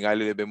 finding out a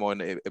little bit more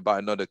about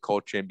another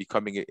culture and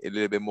becoming a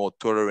little bit more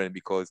tolerant,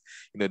 because,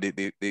 you know,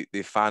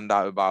 they found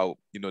out about,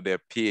 you know, their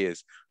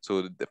peers.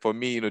 So for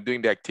me, you know,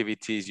 doing the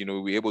activities, you know,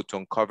 we're able to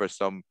uncover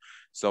some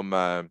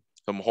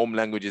home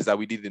languages that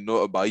we didn't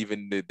know about.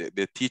 Even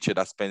the teacher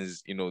that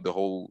spends, you know, the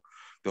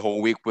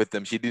whole week with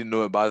them, she didn't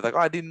know about it. Like, oh,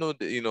 I didn't know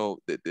that, you know,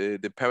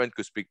 the parent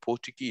could speak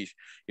Portuguese.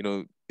 You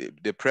know,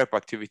 the prep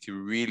activity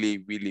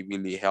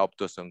really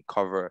helped us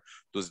uncover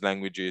those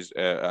languages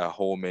at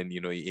home, and,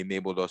 you know, it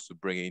enabled us to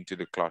bring it into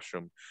the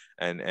classroom.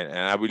 And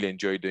I really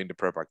enjoyed doing the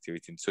prep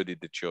activity, and so did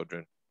the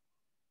children.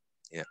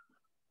 Yeah.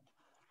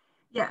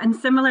 Yeah, and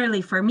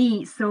similarly for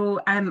me,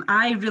 so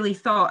I really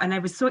thought, and I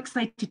was so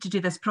excited to do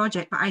this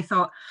project, but I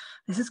thought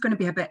this is going to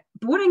be a bit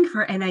boring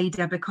for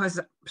NIDA because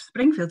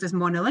Springfield is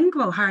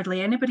monolingual,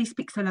 hardly anybody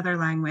speaks another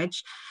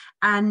language.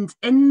 And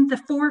in the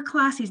 4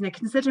 classes, now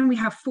considering we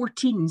have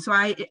 14, so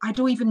I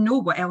don't even know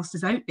what else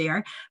is out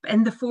there, but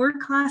in the 4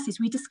 classes,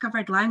 we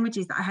discovered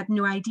languages that I had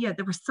no idea.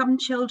 There were some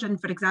children,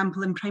 for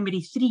example, in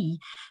primary 3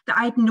 that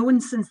I'd known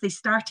since they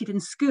started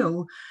in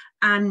school.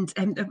 And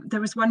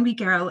there was one wee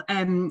girl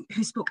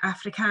who spoke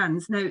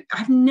Afrikaans. Now,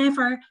 I've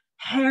never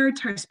heard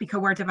her speak a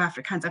word of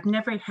Afrikaans. I've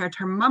never heard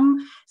her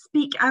mum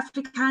speak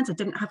Afrikaans. I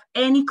didn't have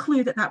any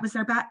clue that that was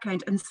their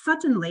background. And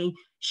suddenly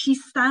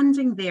she's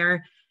standing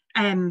there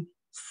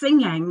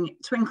singing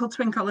Twinkle,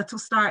 Twinkle, Little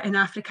Star in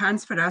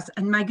Afrikaans for us.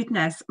 And my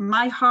goodness,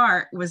 my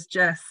heart was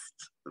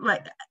just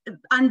like,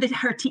 and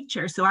her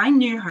teacher. So I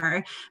knew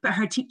her, but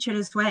her teacher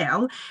as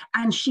well.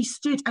 And she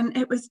stood, and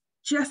it was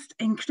just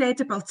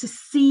incredible to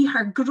see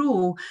her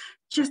grow,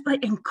 just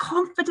like in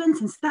confidence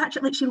and stature.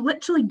 Like, she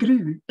literally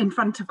grew in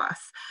front of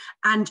us,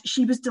 and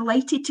she was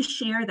delighted to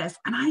share this.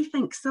 And I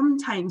think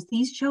sometimes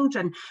these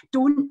children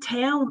don't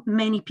tell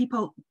many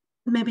people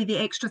maybe the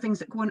extra things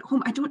that go on at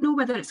home. I don't know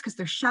whether it's because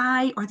they're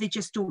shy or they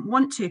just don't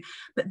want to,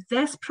 but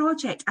this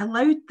project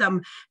allowed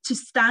them to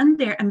stand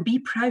there and be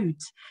proud.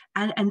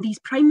 And these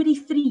primary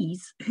 3s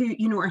who,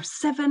 you know, are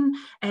 7,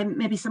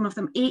 maybe some of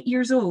them 8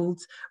 years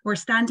old, were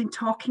standing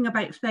talking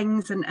about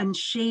things and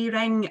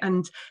sharing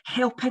and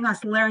helping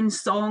us learn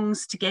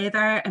songs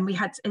together. And we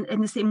had in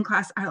the same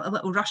class a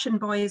little Russian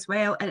boy as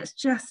well. And it's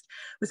just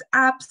was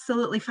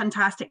absolutely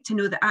fantastic to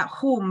know that at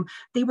home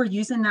they were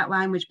using that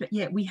language, but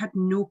yet we had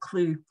no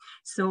clue.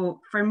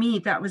 So for me,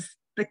 that was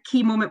the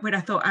key moment where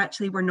I thought,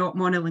 actually, we're not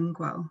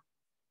monolingual.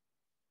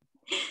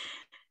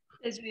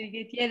 That's really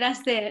good. Yeah,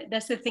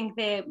 that's the thing.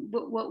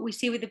 What we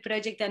see with the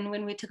project, and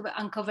when we talk about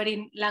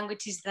uncovering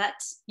languages that,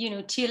 you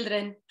know,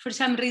 children, for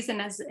some reason,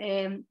 as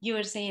you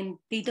were saying,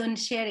 they don't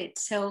share it.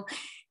 So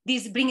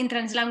this bringing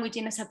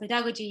translanguaging as a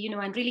pedagogy, you know,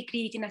 and really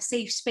creating a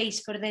safe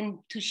space for them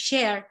to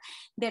share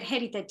their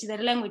heritage,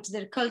 their language,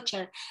 their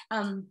culture,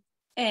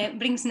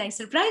 brings nice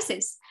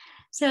surprises.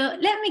 So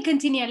let me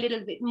continue a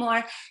little bit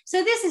more.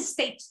 So this is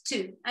stage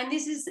 2, and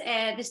this is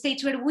the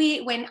stage where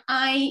when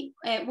I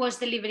was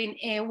delivering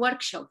a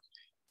workshop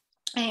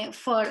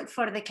for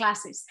the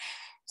classes.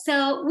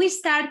 So we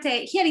start,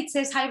 here it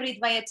says hybrid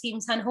via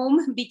Teams and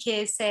home,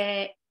 because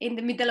in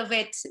the middle of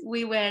it,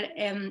 we were,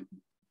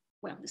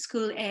 well, the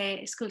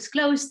school's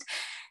closed.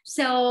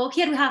 So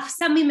here we have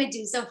some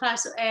images of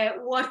us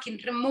working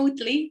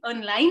remotely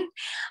online,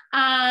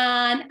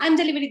 and I'm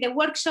delivering the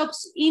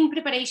workshops in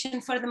preparation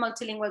for the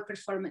multilingual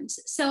performance.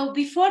 So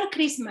before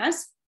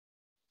Christmas,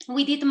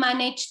 we did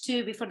manage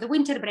to, before the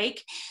winter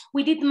break,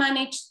 we did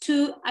manage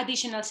 2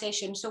 additional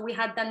sessions. So we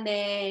had done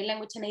the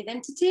language and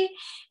identity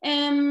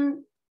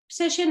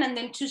session, and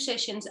then 2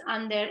 sessions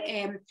under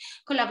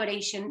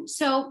collaboration.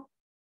 So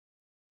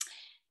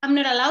I'm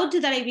not allowed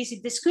that I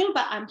visit the school,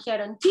 but I'm here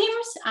on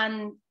Teams,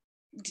 and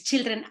the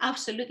children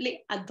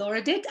absolutely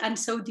adored it, and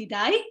so did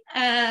I.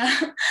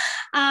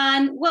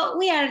 And what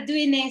we are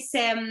doing is,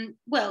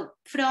 well,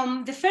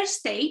 from the first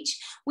stage,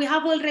 we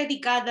have already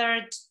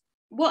gathered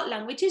what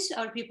languages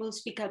our pupils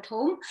speak at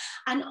home,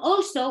 and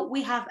also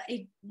we have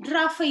a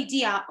rough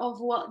idea of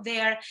what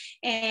their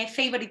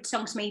favorite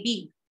songs may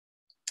be.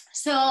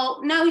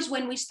 So now is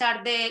when we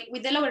start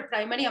with the lower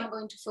primary. I'm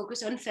going to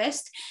focus on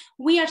first.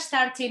 We are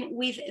starting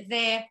with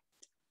the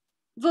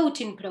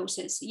voting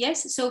process.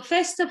 Yes. So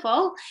first of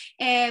all,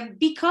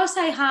 because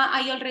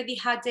I already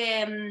had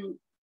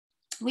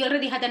we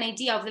already had an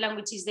idea of the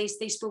languages they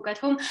spoke at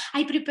home,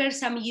 I prepared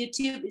some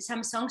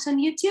songs on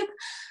YouTube,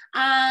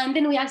 and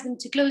then we asked them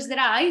to close their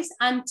eyes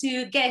and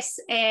to guess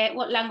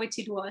what language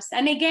it was.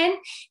 And again,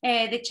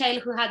 the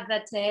child who had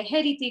that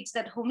heritage,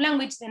 that home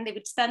language, then they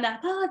would stand up,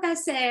 oh,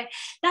 that's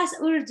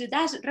Urdu,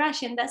 that's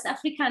Russian, that's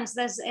Afrikaans,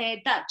 that's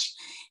Dutch,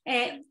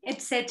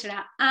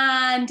 etc.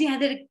 And the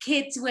other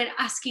kids were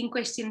asking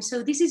questions.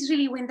 So this is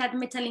really when that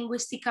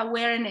metalinguistic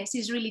awareness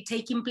is really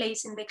taking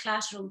place in the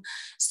classroom.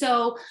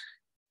 So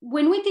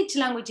when we teach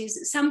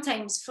languages,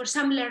 sometimes for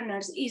some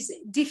learners it's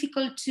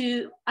difficult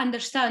to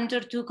understand or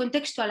to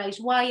contextualize,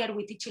 why are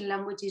we teaching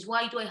languages?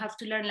 Why do I have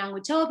to learn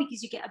language? Oh,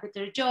 because you get a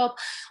better job,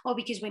 or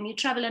because when you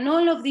travel, and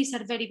all of these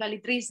are very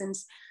valid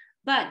reasons.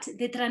 But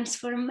the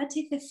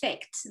transformative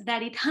effect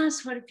that it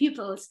has for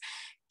pupils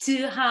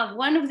to have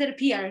one of their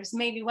peers,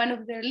 maybe one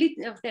of their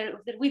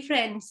wee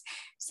friends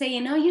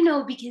saying, oh, you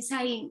know, because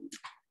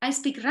I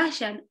speak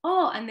Russian,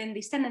 oh, and then they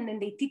stand and then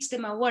they teach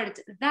them a word.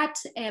 That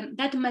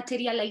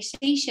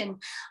materialization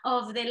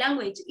of the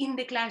language in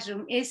the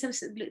classroom is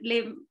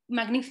absolutely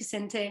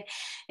magnificent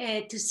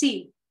to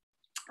see.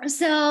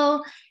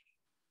 So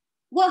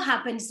what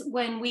happens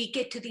when we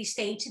get to this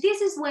stage?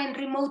 This is when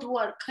remote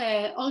work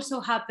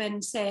also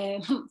happens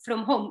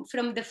from home,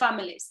 from the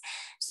families.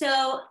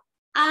 So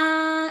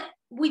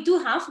we do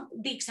have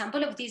the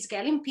example of this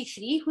girl in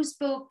P3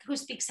 who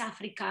speaks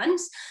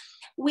Afrikaans.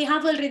 We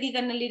have already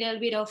done a little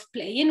bit of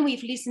playing.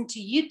 We've listened to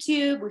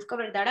YouTube, we've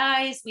covered our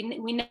eyes. We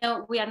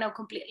know, we are now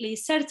completely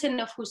certain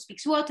of who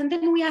speaks what. And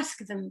then we ask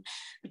them,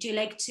 would you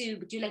like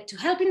to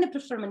help in the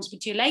performance?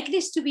 Would you like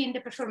this to be in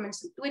the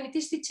performance? When it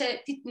is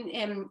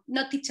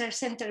not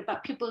teacher-centered,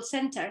 but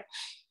pupil-centered,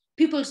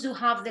 pupils do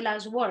have the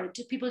last word.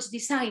 Pupils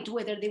decide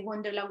whether they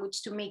want their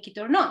language to make it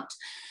or not.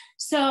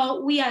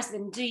 So we asked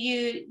them,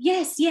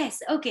 yes,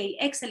 okay,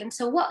 excellent.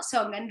 So what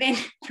song? And then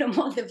from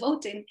all the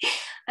voting,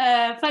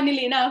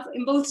 funnily enough,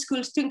 in both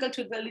schools, Twinkle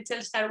Twinkle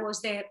Little Star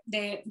was the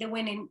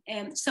winning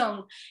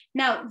song.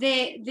 Now,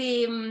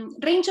 the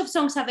range of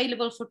songs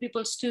available for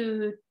pupils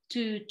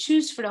to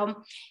choose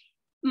from,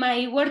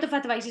 my word of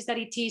advice is that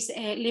it is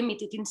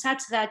limited, in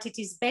such that it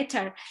is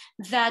better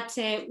that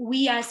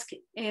we ask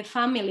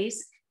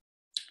families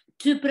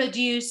to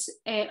produce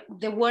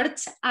the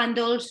words and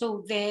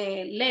also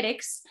the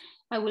lyrics.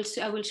 I will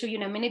show you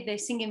in a minute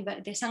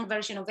the sung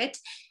version of it,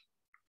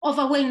 of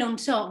a well-known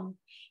song.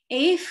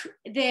 If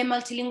the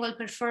multilingual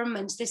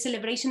performance, the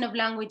celebration of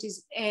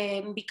languages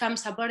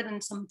becomes a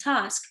burdensome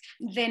task,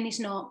 then it's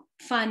not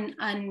fun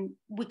and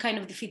we kind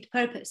of defeat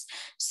purpose.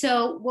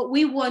 So what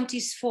we want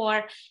is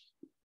for,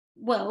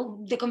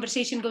 well, the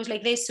conversation goes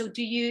like this. So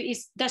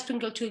does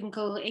Twinkle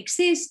Twinkle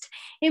exist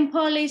in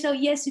Polish? Oh,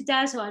 yes, it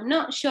does. Or I'm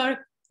not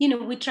sure. You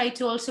know, we try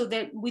to also,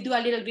 we do a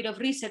little bit of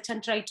research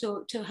and try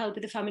to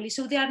help the family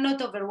so they are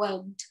not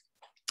overwhelmed.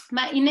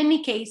 But in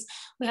any case,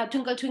 we have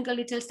Twinkle Twinkle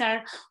Little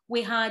Star.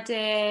 We had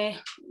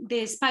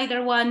the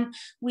spider one.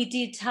 We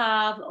did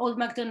have Old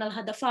MacDonald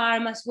Had a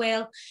Farm as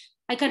well.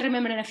 I can't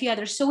remember and a few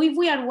others. So if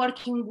we are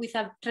working with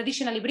a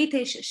traditionally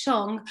British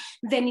song,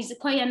 then it's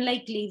quite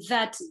unlikely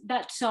that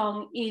that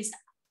song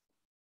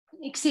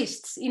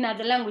exists in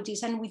other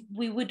languages, and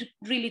we would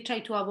really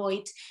try to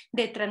avoid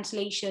the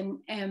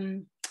translation,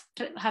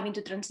 having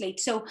to translate.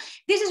 So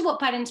this is what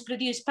parents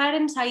produce.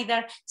 Parents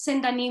either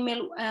send an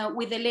email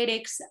with the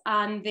lyrics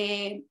and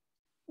the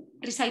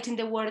reciting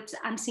the words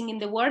and singing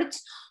the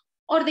words,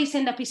 or they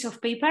send a piece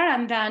of paper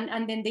and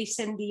then they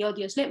send the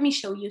audios. Let me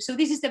show you. So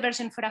this is the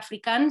version for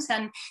Afrikaans,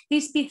 and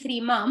this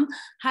P3 mom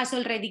has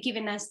already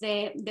given us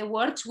the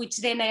words, which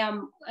then I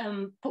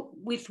am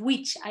with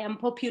which I am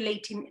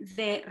populating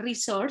the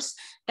resource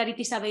that it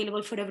is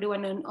available for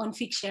everyone on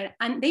Figshare,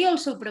 and they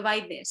also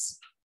provide this.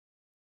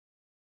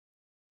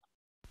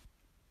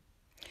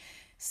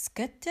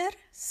 Skitter,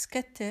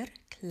 skitter,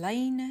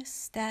 kleine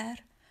ster,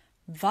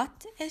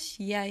 wat is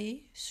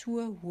jy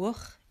so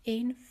hoog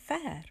en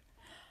ver?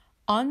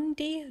 Aan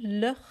die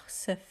lug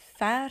se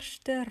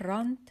verste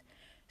rand,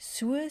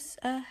 soos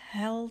 'n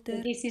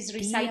helder This is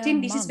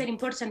reciting. This is very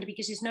important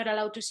because it's not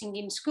allowed to sing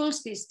in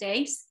schools these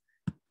days.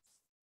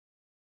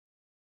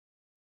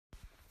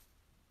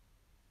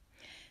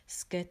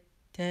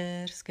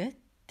 Skitter,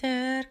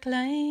 skitter,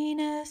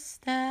 kleine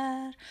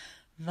ster,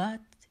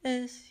 wat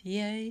is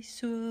jy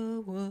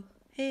so hoog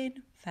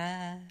en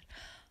ver?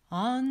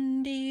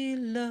 Aan die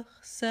lug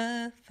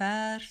se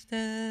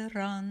verste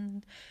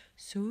rand,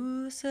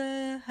 soos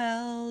 'n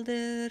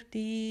helder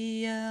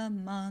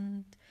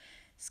diamant.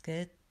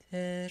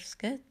 Skitter,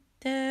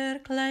 skitter,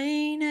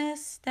 kleine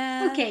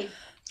ster. Okay,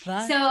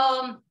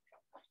 so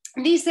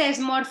this is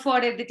more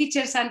for the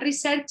teachers and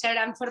researchers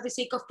and for the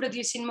sake of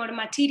producing more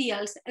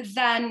materials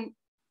than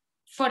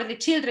for the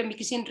children,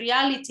 because in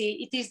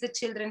reality, it is the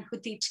children who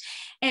teach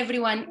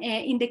everyone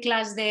in the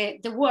class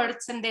the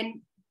words, and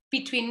then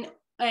between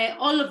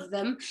all of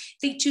them,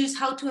 they choose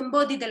how to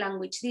embody the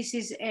language. This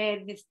is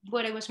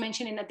what I was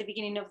mentioning at the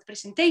beginning of the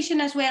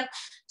presentation as well.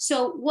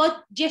 So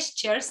what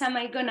gestures am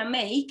I gonna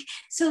make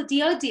so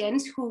the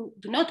audience who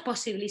do not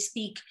possibly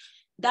speak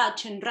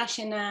Dutch and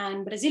Russian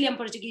and Brazilian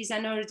Portuguese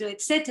and Urdu,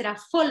 etc.,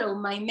 follow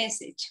my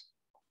message?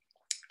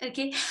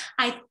 Okay,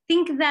 I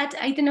think that,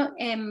 I don't know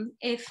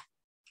if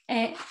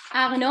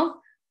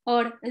Arno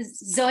or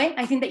Zoe,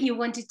 I think that you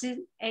wanted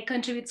to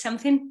contribute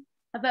something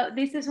about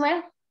this as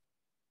well.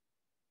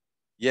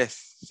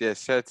 Yes,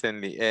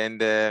 certainly.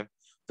 And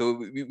so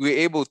we're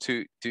able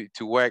to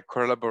work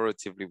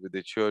collaboratively with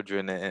the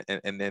children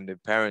and then the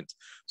parents.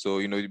 So,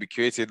 you know, we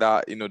created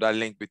that, you know, that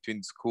link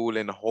between school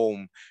and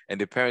home, and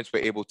the parents were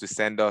able to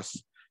send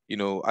us, you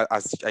know,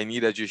 as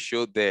Anita just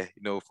showed there,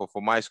 you know,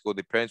 for my school,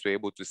 the parents were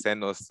able to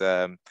send us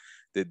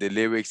the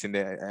lyrics and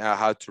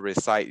how to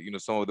recite, you know,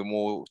 some of the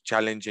more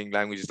challenging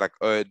languages like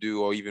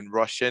Urdu or even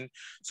Russian.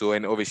 So,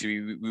 and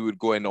obviously we would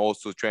go and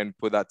also try and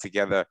put that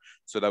together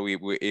so that we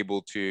were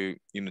able to,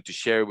 you know, to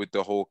share with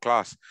the whole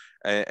class.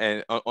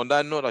 And on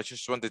that note, I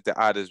just wanted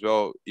to add as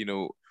well, you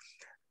know,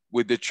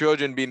 with the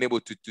children being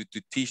able to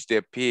teach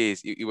their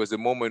peers, it was a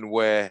moment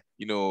where,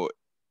 you know,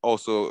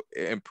 also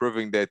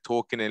improving their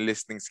talking and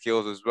listening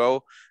skills as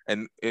well.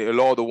 And a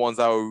lot of the ones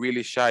that were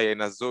really shy,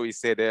 and as Zoe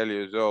said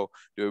earlier as well,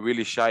 they were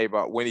really shy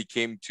about when it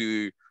came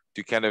to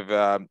kind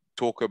of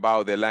talk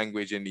about their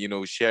language and, you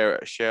know, share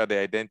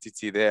their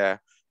identity there,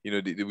 you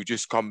know, they would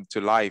just come to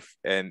life,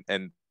 and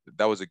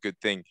that was a good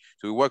thing.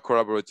 So we worked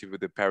collaborative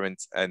with the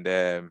parents, and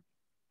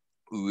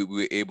we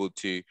were able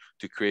to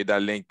create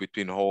that link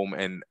between home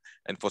and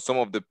for some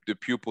of the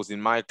pupils in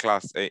my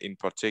class in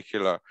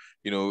particular,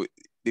 you know,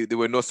 they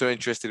were not so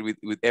interested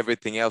with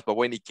everything else, but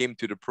when it came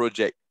to the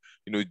project,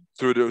 you know,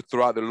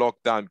 throughout the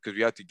lockdown, because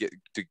we had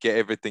to get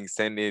everything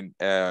sent in,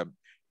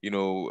 you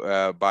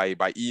know,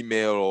 by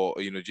email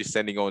or, you know, just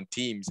sending on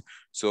Teams.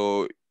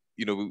 So,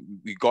 you know,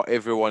 we got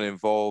everyone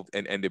involved,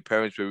 and the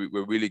parents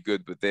were really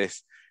good with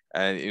this.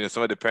 And, you know,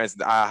 some of the parents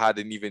that I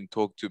hadn't even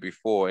talked to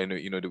before, and,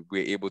 you know, we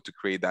were able to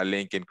create that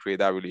link and create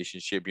that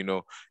relationship. You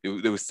know,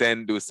 they would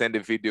send a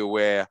video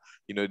where,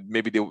 you know,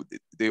 maybe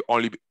they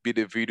only be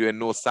the video and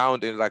no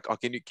sound, and like, oh,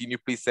 can you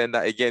please send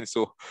that again?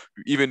 So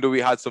even though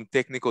we had some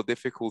technical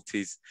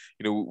difficulties,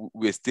 you know,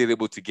 we're still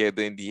able to get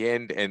there in the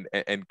end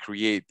and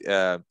create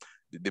the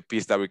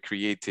piece that we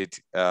created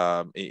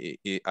at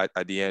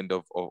the end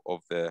of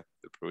the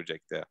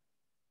project there.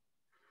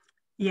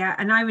 Yeah,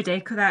 and I would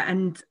echo that.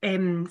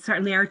 And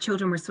certainly our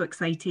children were so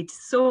excited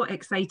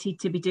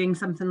to be doing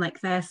something like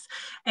this,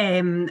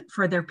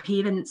 for their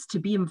parents to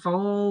be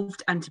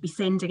involved and to be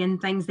sending in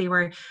things. They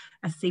were,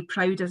 I say,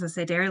 proud, as I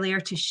said earlier,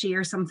 to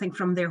share something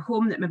from their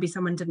home that maybe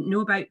someone didn't know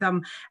about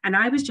them. And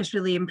I was just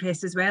really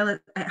impressed as well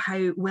at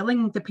how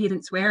willing the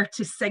parents were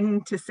to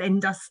sing, to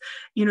send us,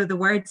 you know, the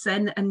words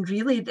in. And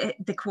really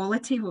the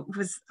quality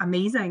was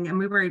amazing, and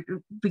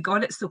we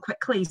got it so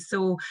quickly.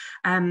 So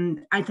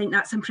I think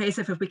that's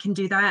impressive. If we can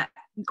do that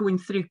going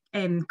through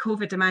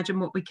COVID, imagine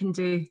what we can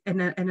do in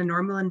a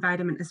normal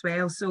environment as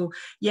well. So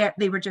yeah,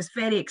 they were just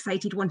very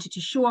excited, wanted to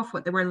show off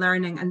what they were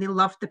learning, and they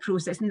loved the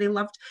process, and they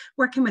loved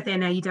working with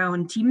Enida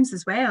on Teams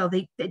as well.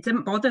 It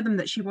didn't bother them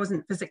that she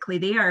wasn't physically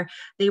there.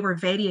 They were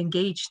very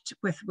engaged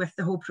with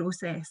the whole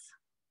process.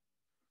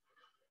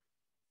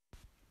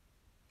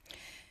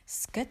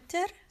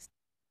 Skitter?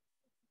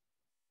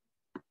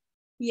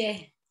 Yeah.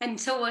 And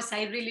so was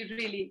I,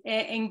 really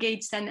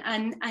engaged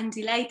and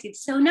delighted.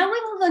 So now we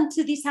move on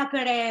to this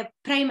upper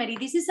primary.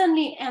 This is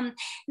only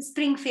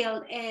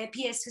Springfield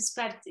PS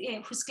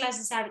whose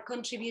classes are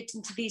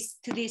contributing to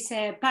this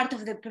part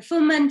of the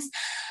performance.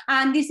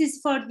 And this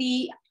is for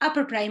the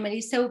upper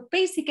primary. So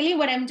basically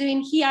what I'm doing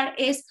here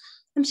is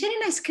I'm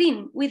sharing a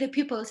screen with the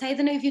pupils. I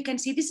don't know if you can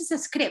see, this is a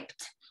script.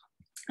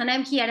 And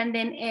I'm here, and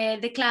then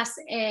the class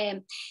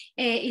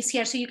is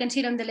here. So you can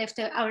see it on the left,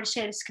 our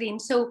share screen.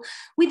 So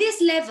with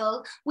this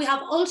level, we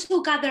have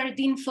also gathered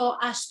info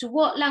as to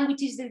what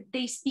languages that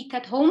they speak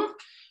at home.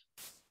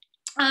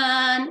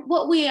 And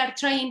what we are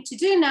trying to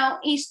do now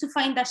is to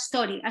find a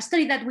story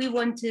that we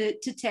want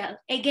to tell.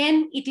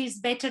 Again, it is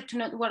better to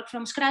not work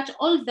from scratch,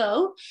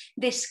 although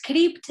the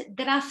script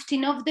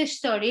drafting of the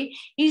story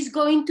is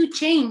going to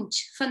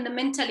change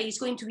fundamentally. It's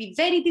going to be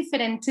very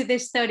different to the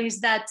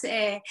stories that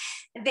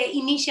the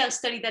initial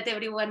story that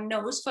everyone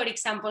knows. For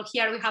example,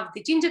 here we have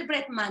the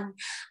gingerbread man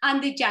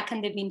and the Jack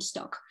and the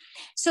Beanstalk.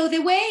 So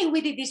the way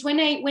we did this, when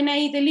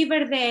I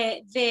deliver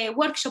the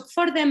workshop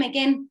for them,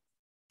 again,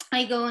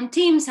 I go on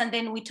Teams, and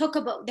then we talk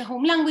about the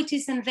home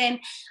languages, and then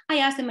I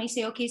ask them, I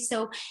say, okay,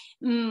 so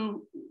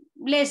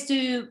let's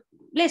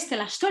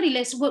tell a story.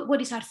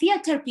 What is our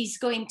theater piece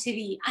going to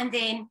be? And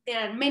then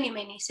there are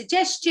many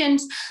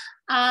suggestions.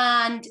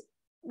 And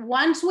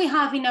once we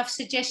have enough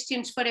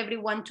suggestions for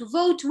everyone to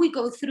vote, we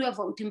go through a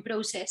voting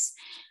process.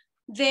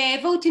 The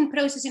voting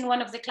process in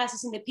one of the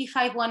classes in the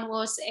P5 one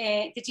was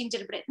the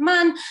gingerbread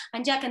man,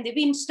 and Jack and the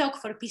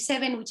Beanstalk for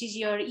P7, which is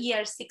your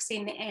year 6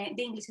 in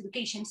the English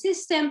education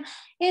system,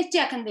 is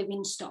Jack and the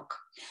Beanstalk.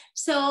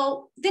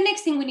 So the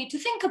next thing we need to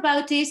think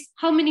about is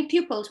how many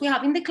pupils we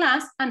have in the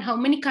class and how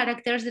many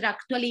characters that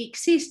actually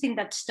exist in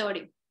that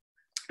story.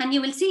 And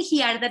you will see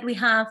here that we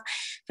have,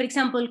 for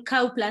example,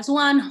 cow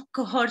 +1,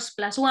 horse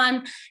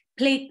 +1,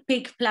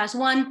 pig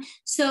 +1.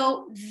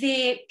 So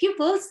the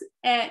pupils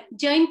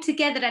join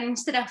together, and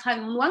instead of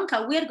having one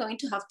cow, we are going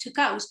to have 2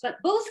 cows, but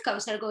both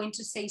cows are going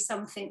to say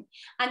something.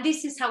 And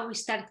this is how we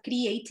start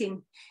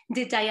creating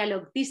the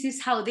dialogue. This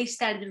is how they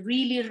start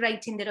really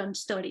writing their own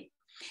story.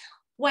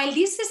 While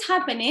this is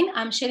happening,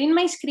 I'm sharing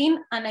my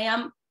screen, and I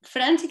am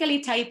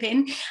frantically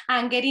typing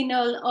and getting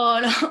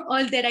all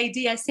their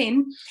ideas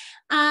in.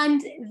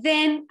 And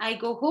then I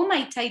go home,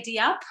 I tidy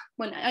up.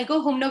 Well, I go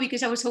home now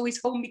because I was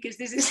always home because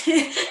this is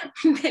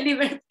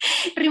delivered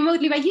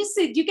remotely. But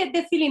you get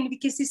the feeling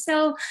because it's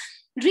so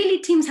really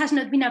Teams has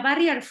not been a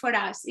barrier for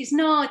us. It's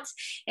not,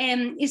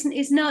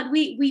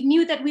 we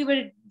knew that we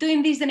were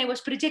doing this and it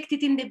was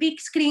projected in the big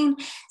screen.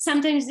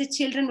 Sometimes the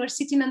children were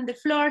sitting on the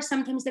floor,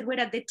 sometimes they were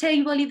at the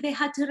table if they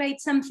had to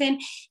write something.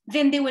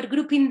 Then they were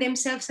grouping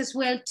themselves as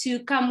well to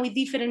come with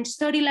different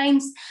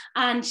storylines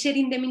and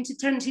sharing them into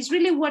turns. It's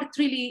really worked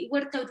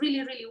out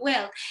really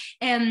well.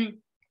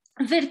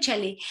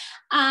 Virtually.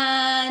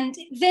 And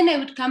then I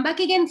would come back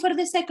again for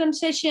the second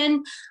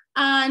session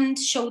and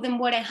show them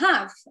what I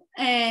have,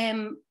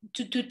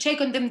 to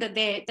check on them that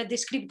the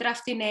script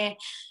drafting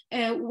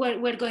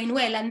were going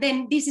well. And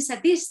then this is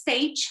at this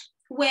stage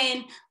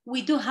when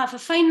we do have a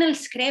final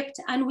script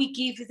and we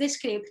give the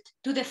script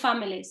to the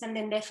families, and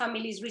then the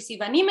families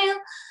receive an email.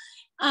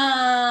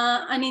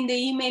 And in the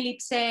email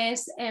it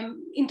says,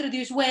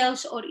 introduce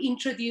Welsh or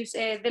introduce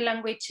the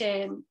language,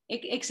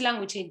 X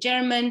language,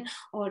 German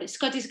or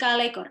Scottish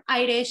Gaelic or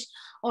Irish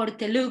or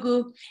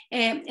Telugu,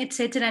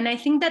 etc. And I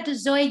think that,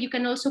 Zoe, you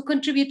can also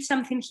contribute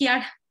something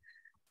here.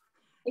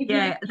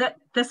 Yeah,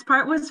 this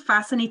part was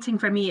fascinating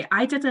for me.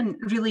 I didn't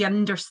really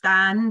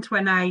understand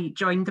when I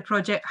joined the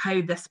project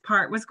how this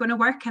part was going to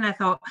work. And I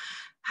thought,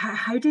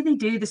 how do they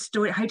do the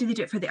story? How do they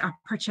do it for the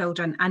upper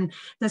children? And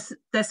this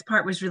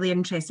part was really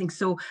interesting.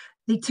 So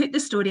they took the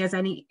story, as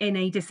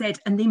Enaida said,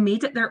 and they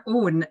made it their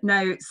own.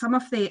 Now, some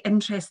of the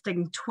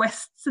interesting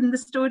twists in the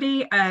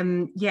story,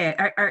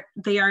 they're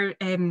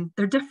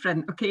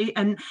different, okay?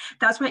 And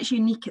that's why it's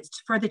unique.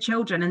 It's for the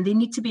children, and they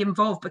need to be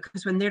involved,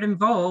 because when they're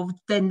involved,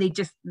 then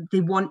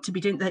they want to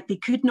be doing that. They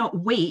could not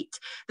wait.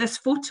 This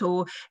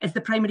photo is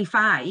the primary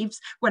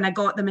fives when I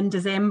got them in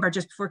December,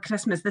 just before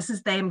Christmas. This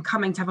is them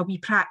coming to have a wee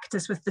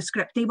practice with the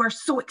script. They were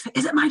so excited.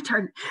 Is it my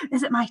turn?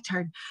 Is it my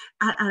turn?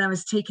 And I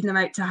was taking them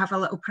out to have a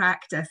little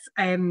practice.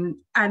 And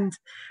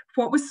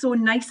what was so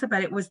nice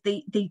about it was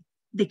they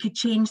could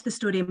change the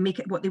story and make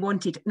it what they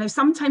wanted. Now,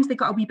 sometimes they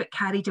got a wee bit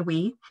carried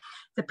away.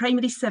 The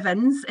primary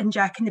sevens in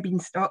Jack and the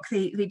Beanstalk,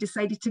 they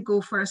decided to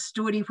go for a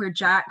story where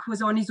Jack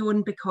was on his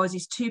own because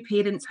his two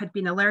parents had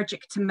been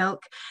allergic to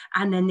milk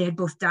and then they had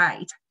both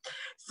died.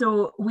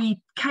 So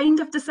we kind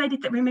of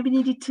decided that we maybe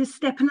needed to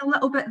step in a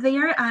little bit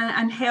there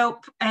and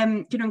help,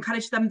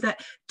 encourage them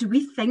that, do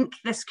we think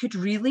this could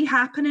really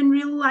happen in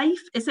real life?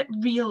 Is it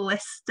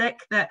realistic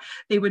that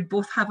they would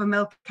both have a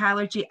milk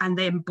allergy and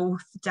then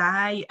both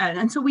die?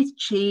 And so we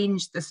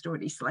changed the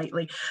story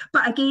slightly.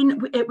 But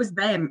again, it was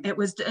them. It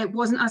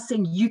wasn't us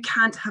saying, you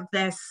can't have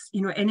this.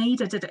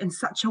 Enaida did it in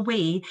such a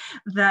way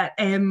that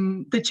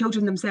the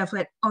children themselves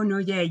went, oh no,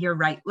 yeah, you're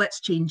right,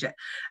 let's change it.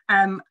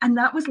 And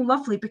that was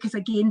lovely, because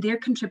again, they're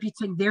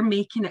contributing, they're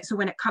making it. So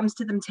when it comes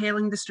to them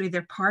telling the story,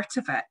 they're part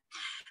of it.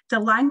 The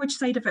language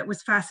side of it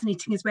was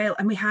fascinating as well.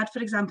 And we had, for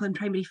example, in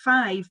primary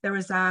 5, there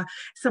was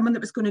someone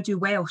that was going to do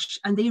Welsh,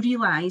 and they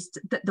realised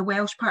that the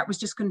Welsh part was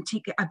just going to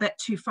take it a bit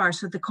too far.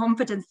 So the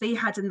confidence they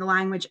had in the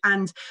language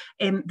and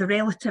the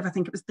relative, I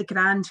think it was the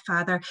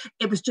grandfather,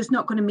 it was just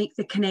not going to make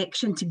the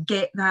connection to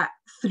get that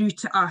through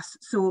to us.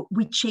 So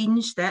we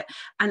changed it.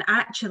 And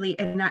actually,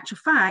 in actual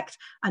fact,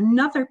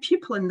 another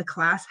pupil in the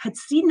class had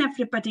seen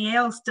everybody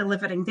else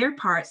delivering their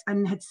parts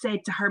and had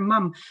said to her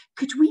mum,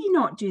 could we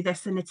not do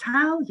this in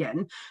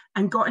Italian?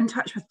 And got in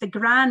touch with the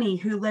granny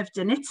who lived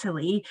in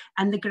Italy,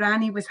 and the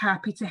granny was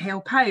happy to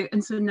help out.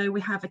 And so now we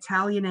have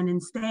Italian in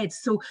instead.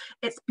 So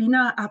it's been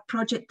a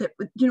project that,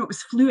 it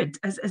was fluid,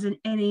 as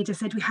Enaida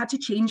said. We had to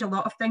change a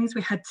lot of things.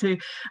 We had to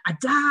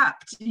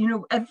adapt,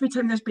 every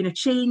time there's been a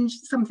change,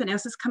 something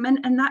else has come in,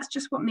 and that's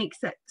just what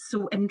makes it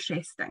so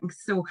interesting.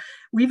 So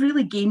we've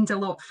really gained a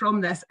lot from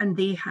this, and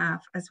they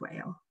have as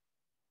well.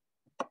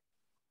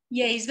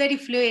 Yeah, it's very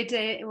fluid.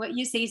 What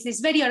you say is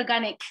very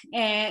organic,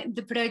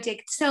 the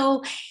project.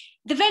 So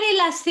the very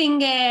last thing,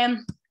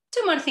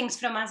 2 more things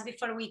from us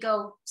before we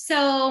go.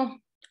 So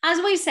as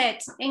we said,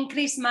 in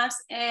Christmas,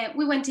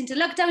 we went into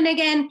lockdown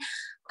again,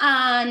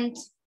 and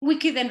we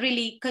couldn't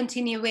really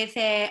continue with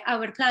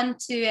our plan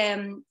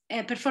to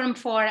perform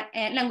for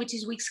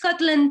Languages Week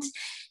Scotland.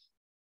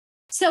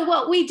 So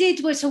what we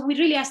did was, we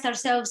really asked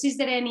ourselves, is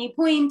there any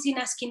point in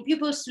asking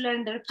pupils to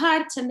learn their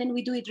parts and then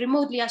we do it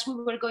remotely as we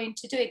were going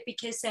to do it?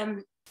 Because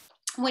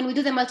when we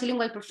do the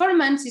multilingual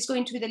performance, it's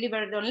going to be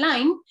delivered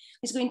online,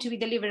 it's going to be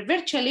delivered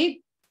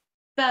virtually,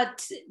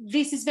 but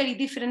this is very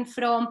different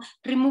from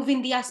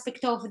removing the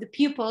aspect of the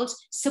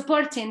pupils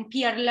supporting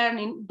peer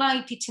learning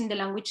by teaching the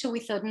language. So we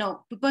thought,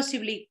 no, we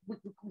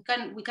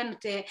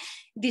cannot,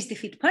 this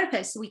defeat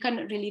purpose. We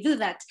cannot really do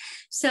that.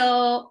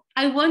 So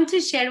I want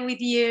to share with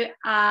you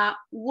a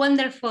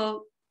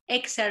wonderful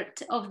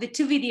excerpt of the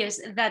 2 videos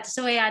that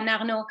Zoe and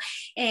Arnaud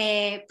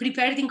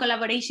prepared in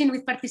collaboration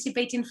with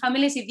participating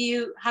families. If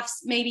you have,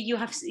 maybe you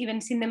have even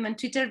seen them on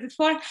Twitter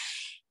before.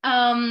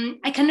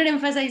 I cannot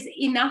emphasize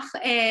enough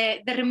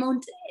the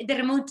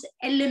remote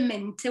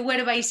element,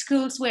 whereby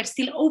schools were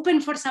still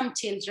open for some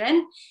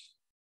children,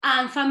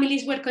 and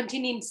families were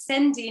continuing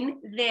sending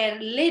their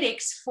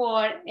lyrics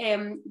for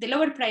the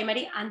lower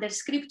primary and their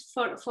script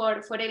for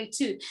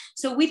L2.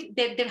 So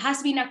there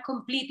has been a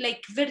complete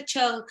like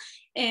virtual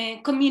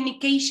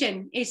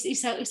communication.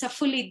 It's a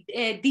fully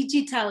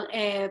digital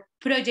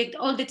project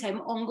all the time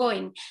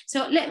ongoing.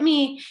 So let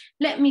me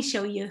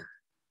show you.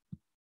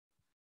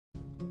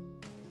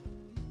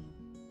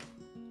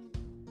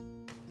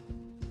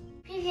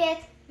 Привет,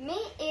 me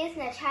is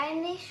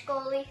Начальной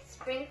школы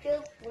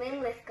Springfield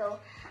Linguistic.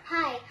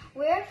 Hi,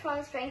 we're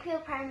from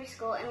Springfield Primary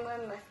School in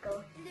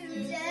Linguistic.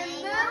 We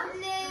love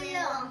languages!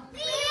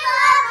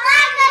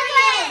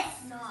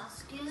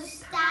 Nos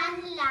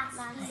gustan las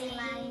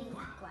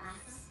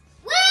lenguas.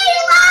 We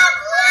love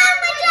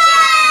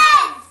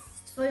languages!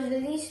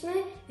 Stworzyliśmy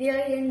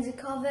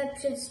wielojęzykowe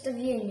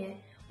przedstawienie.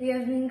 We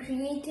have been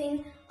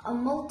creating a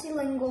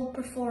multilingual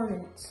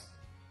performance.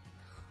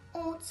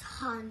 Ons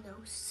gaan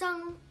nou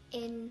sing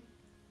in.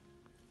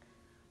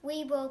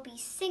 We will be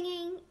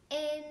singing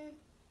in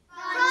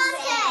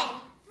Francais,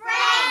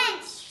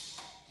 French,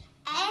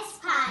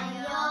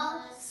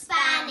 Espanol,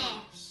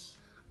 Spanish,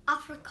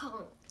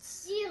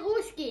 Afrikaans,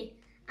 Ruski,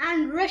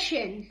 and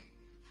Russian.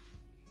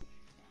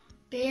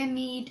 Bear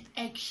mead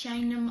ag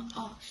shinum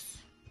os.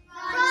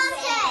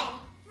 Francais,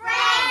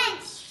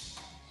 French,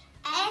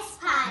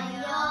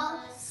 Espanol,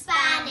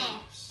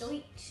 Spanish,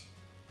 Deutsch,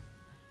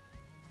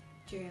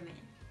 German.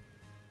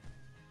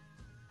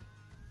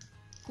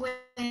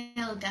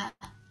 Gwelga.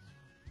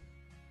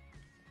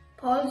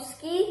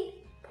 Polski,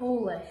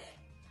 Polish.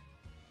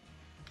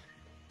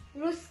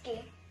 Ruski,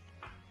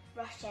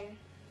 Russian.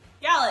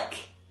 Gaelic.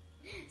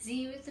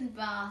 Zeus and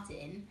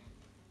Barton.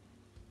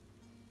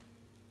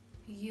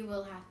 You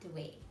will have to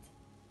wait.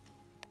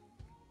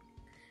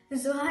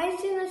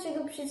 Wysłuchajcie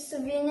naszego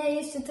przedstawienia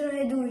jeszcze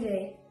trochę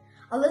dłużej.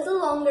 A little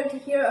longer to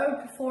hear our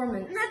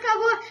performance. На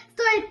кого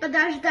стоит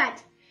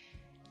подождать?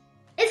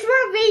 It's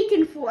worth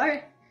waiting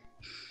for.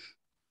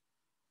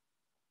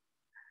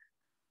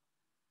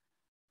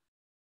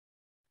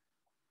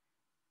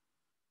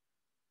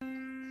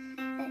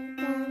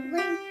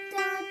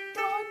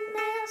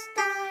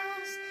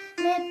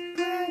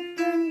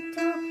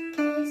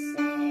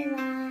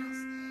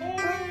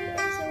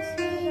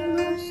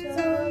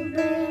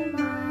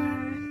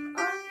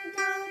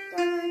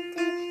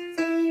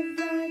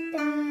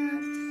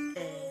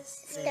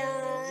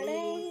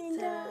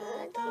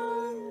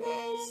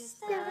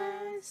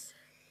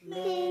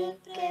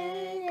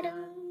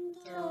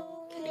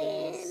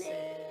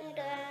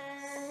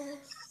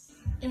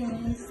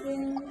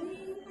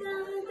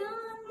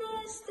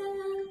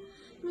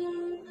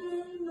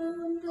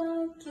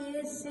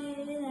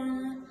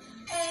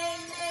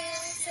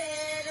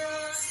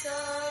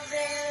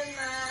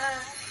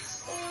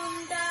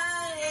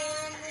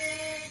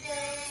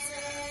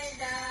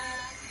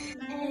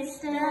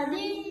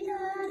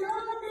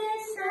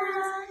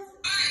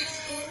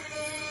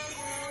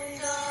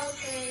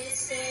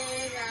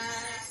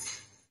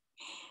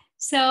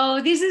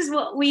 So this is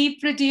what we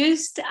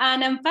produced,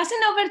 and I'm passing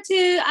over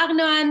to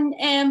Arno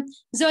and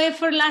Zoe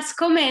for last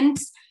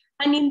comments.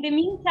 And in the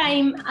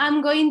meantime,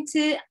 I'm going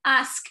to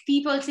ask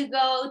people to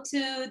go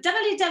to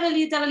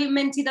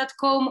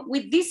www.menti.com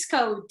with this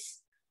code,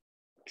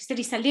 because there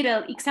is a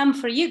little exam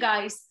for you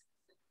guys.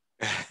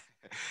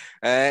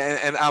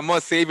 And I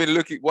must say, even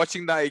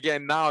watching that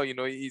again now, you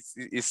know,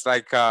 it's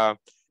like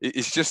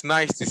it's just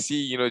nice to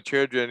see, you know,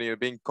 children, you know,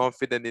 being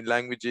confident in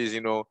languages, you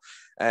know,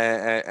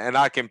 and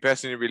I can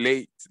personally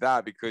relate to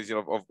that because, you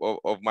know,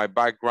 of my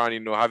background,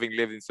 you know, having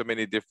lived in so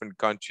many different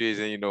countries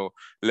and, you know,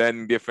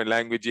 learning different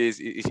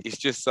languages, it's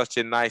just such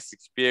a nice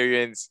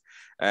experience.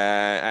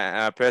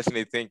 And I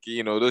personally think,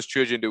 you know, those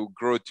children, they will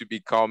grow to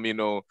become, you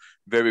know,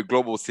 very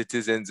global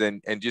citizens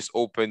and just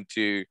open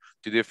to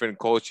different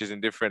cultures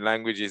and different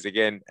languages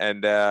again.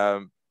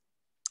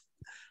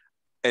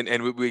 And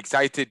we're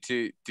excited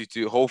to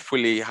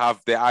hopefully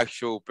have the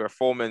actual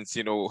performance,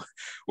 you know,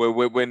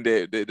 when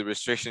the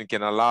restriction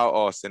can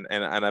allow us. And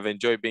I've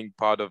enjoyed being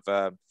part of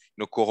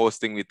you know,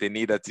 co-hosting with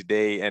Anita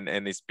today,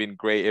 and it's been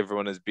great.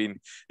 Everyone has been,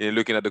 you know,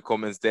 looking at the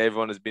comments there,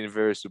 everyone has been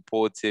very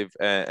supportive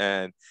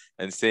and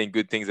saying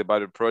good things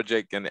about the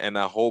project. And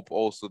I hope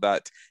also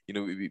that, you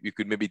know, we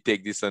could maybe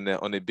take this on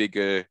a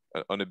bigger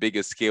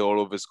scale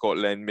all over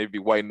Scotland, maybe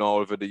why not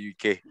all over the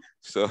UK.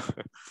 So.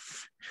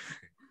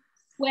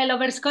 Well,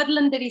 over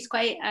Scotland, there is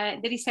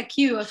a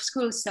queue of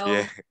schools.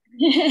 So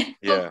yeah,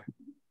 yeah.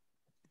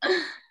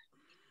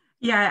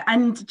 Yeah,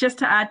 and just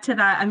to add to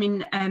that, I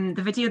mean,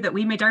 the video that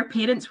we made, our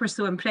parents were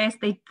so impressed.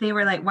 They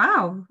were like,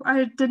 "Wow,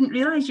 I didn't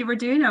realize you were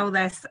doing all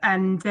this."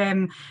 And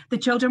the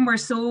children were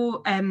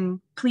so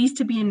pleased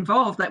to be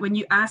involved. Like when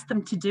you asked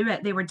them to do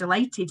it, they were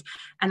delighted.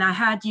 And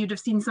you'd have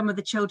seen some of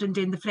the children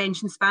doing the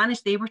French and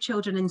Spanish. They were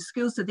children in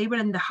school, so they were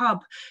in the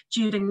hub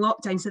during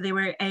lockdown. So they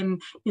were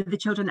the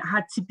children that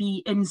had to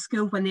be in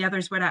school when the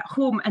others were at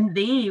home, and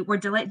they were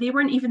delighted. They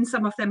weren't even,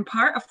 some of them,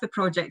 part of the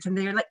project, and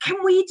they were like,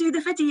 can we do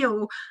the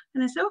video?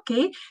 And I said,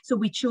 okay. So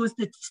we chose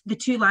the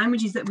two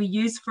languages that we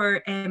use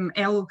for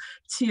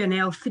L2 and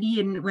L3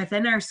 and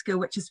within our school,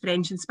 which is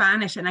French and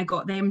Spanish, and I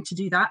got them to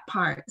do that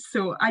part.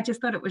 So I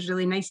just thought it was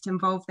really nice to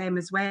involve them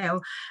as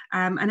well.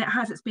 And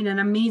it's been an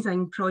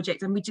amazing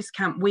project, and we just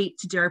can't wait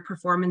to do our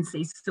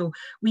performances. So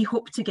we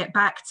hope to get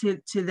back to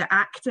the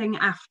acting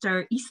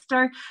after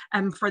Easter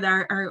for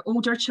our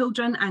older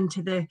children, and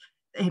to the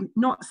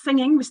not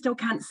singing. We still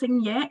can't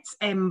sing yet,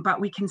 but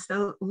we can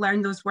still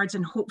learn those words,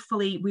 and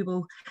hopefully we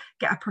will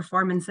get a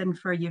performance in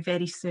for you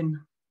very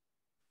soon.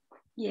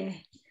 Yeah.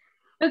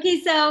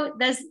 Okay, so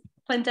that's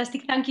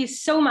fantastic. Thank you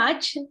so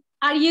much.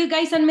 Are you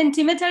guys on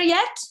Mentimeter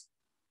yet?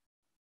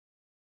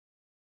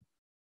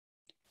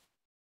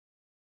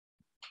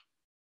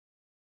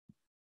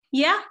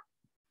 Yeah.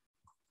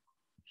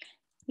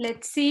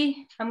 Let's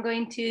see. I'm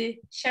going to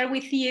share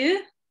with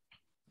you.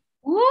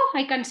 Ooh,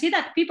 I can see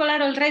that people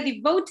are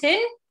already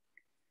voting.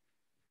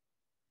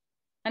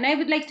 And I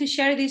would like to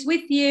share this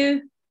with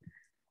you.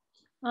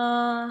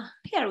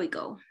 Here we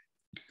go.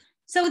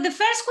 So the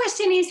first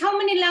question is, how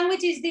many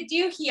languages did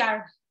you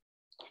hear?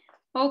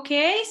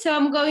 Okay, so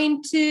I'm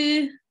going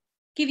to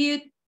give you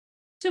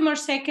 2 more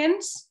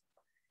seconds.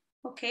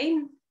 Okay,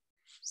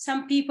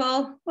 some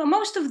people, well,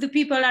 most of the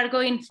people are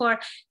going for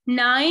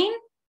 9.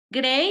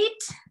 Great,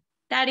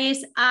 that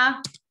is a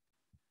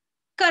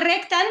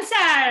correct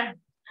answer.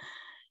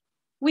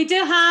 We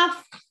do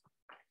have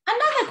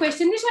another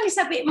question. This one is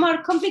a bit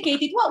more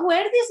complicated. What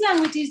were these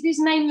languages, these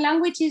 9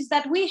 languages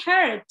that we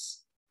heard?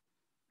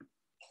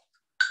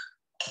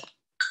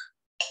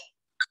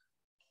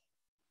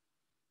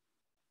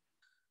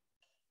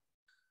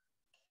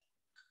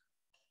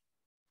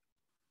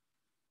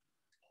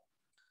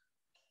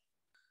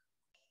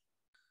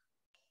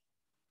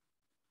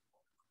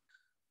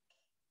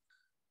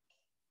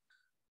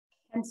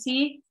 And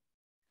see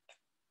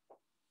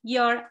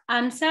your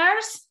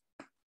answers.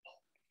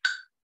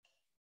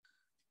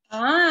 We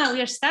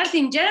are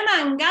starting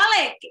German,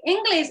 Gaelic,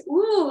 English,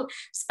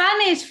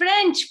 Spanish,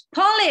 French,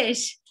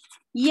 Polish.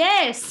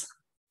 Yes.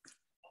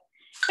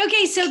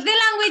 Okay, so the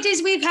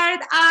languages we've heard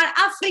are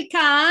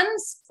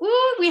Afrikaans.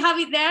 We have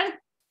it there.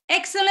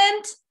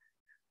 Excellent.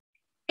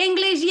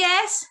 English,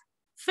 yes.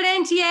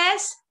 French,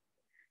 yes.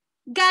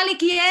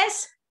 Gaelic,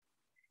 yes.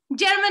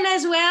 German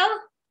as well.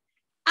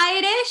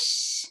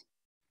 Irish,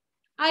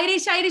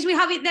 we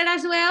have it there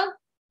as well.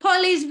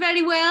 Polish,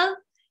 very well.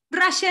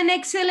 Russian,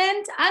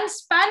 excellent. And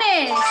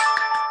Spanish.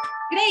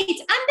 Great.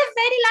 And the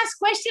very last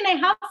question I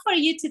have for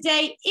you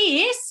today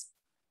is,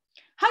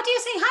 how do you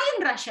say hi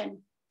in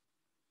Russian?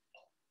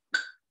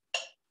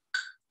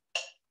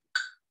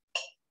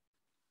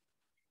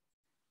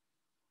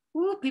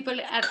 People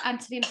are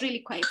answering really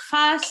quite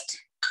fast.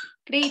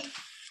 Great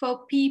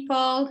for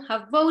people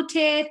have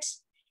voted.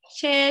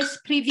 Cześć,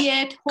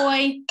 привет,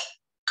 hoi.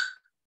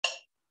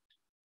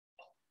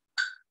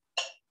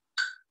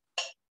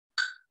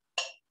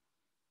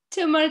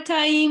 2 more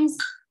times.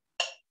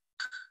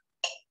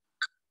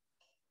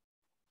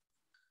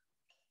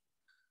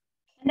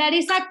 And that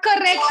is a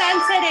correct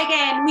answer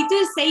again. We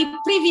do say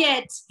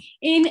привет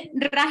in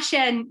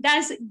Russian.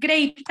 That's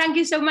great. Thank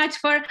you so much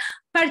for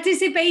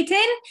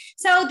participating.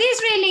 So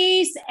this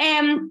really is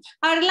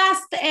our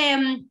last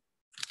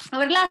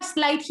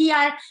slide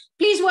here.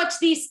 Please watch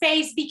this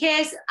space,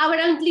 because our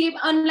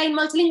online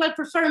multilingual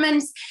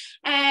performance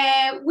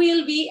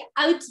will be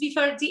out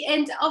before the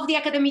end of the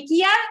academic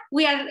year.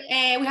 We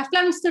have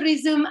plans to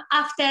resume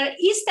after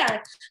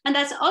Easter, and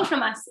that's all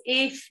from us.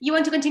 If you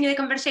want to continue the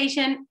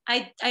conversation,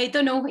 I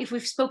don't know if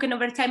we've spoken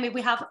over time. If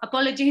we have,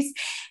 apologies.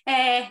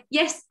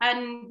 Yes,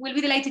 and we'll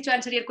be delighted to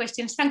answer your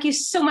questions. Thank you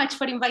so much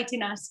for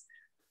inviting us.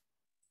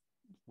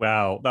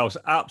 Wow, that was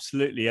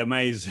absolutely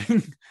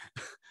amazing.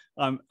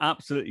 I'm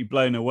absolutely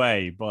blown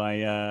away by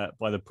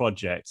the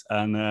project,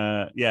 and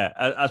yeah,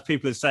 as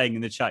people are saying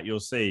in the chat, you'll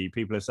see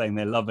people are saying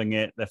they're loving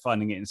it, they're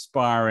finding it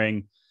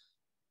inspiring.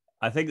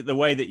 I think the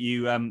way that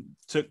you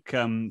took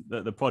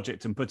the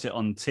project and put it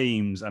on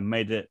Teams and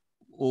made it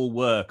all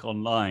work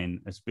online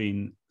has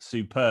been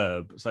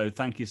superb. So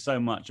thank you so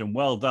much, and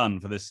well done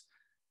for this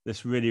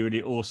really,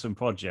 really awesome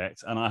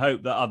project. And I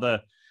hope that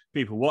other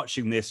people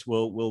watching this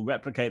will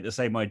replicate the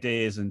same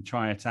ideas and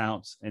try it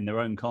out in their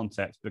own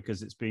context,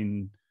 because it's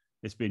been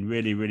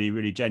really, really,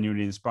 really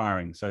genuinely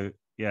inspiring. So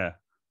yeah,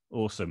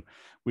 awesome.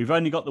 We've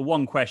only got the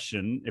one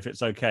question, if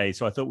it's okay.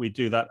 So I thought we'd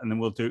do that, and then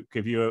we'll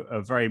give you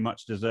a very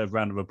much deserved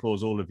round of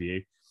applause, all of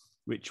you,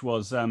 which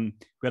was, we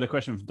had a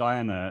question from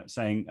Diana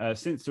saying,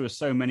 since there are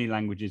so many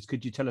languages,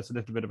 could you tell us a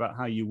little bit about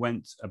how you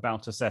went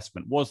about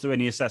assessment? Was there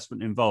any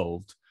assessment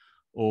involved,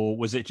 or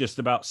was it just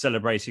about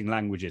celebrating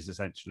languages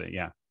essentially?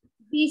 Yeah.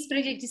 This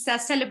project is a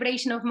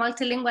celebration of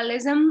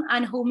multilingualism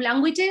and home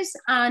languages.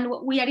 And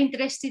what we are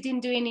interested in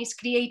doing is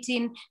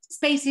creating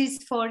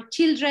spaces for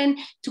children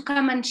to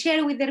come and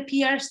share with their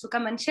peers, to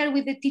come and share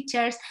with the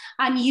teachers,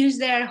 and use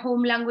their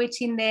home language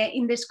in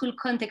the school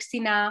context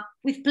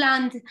with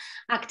planned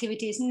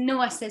activities,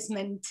 no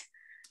assessment.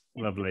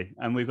 Lovely.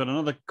 And we've got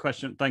another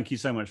question. Thank you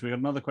so much. We've got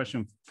another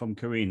question from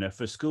Karina.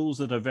 For schools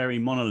that are very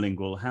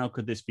monolingual, how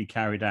could this be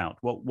carried out?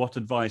 What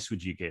advice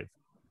would you give?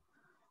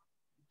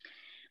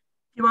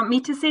 You want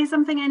me to say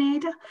something,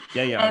 Ada?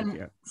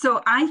 Yeah.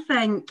 So I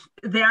think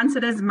the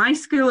answer is my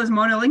school is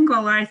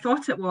monolingual, or I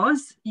thought it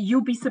was.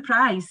 You'll be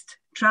surprised.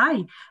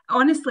 Try.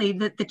 Honestly,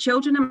 the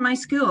children in my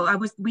school,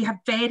 we have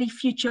very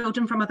few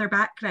children from other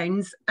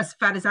backgrounds, as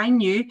far as I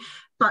knew,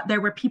 but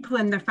there were people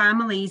in their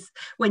families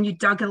when you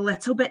dug a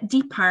little bit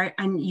deeper,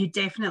 and you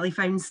definitely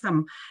found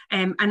some.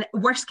 And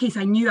worst case,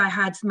 I knew I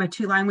had my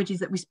two languages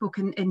that we spoke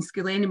in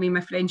school anyway, my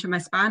French and my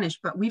Spanish,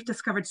 but we've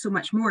discovered so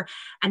much more.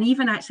 And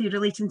even actually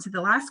relating to the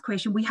last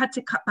question, we had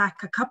to cut back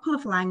a couple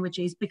of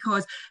languages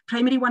because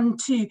primary 1 and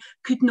 2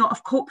 could not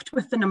have coped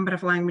with the number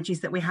of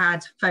languages that we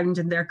had found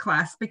in their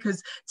class,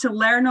 because to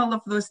learn all of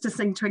those to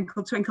sing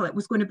Twinkle Twinkle, it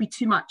was going to be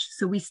too much.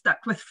 So we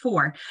stuck with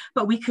 4,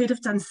 but we could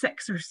have done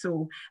 6 or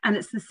so. And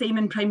it's the same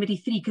in primary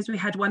 3, because we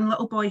had one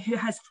little boy who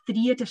has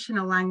 3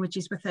 additional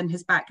languages within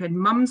his background.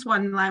 Mum's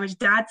one language,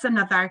 dad's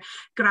another,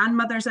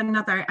 grandmother's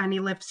another, and he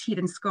lives here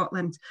in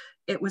Scotland.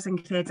 It was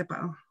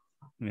incredible.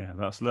 Yeah,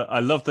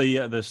 I love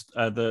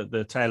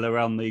the tale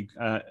around the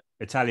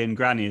Italian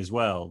granny as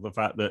well. The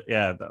fact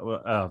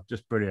that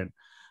just brilliant.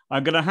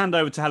 I'm going to hand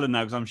over to Helen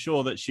now, because I'm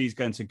sure that she's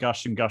going to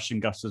gush and gush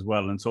and gush as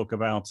well, and talk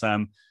about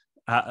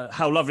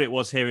how lovely it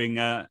was hearing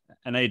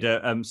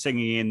Ada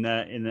singing in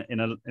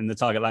the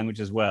target language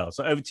as well.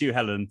 So over to you,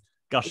 Helen.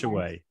 Gush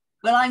away.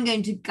 Well, I'm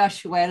going to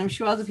gush away, and I'm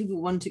sure other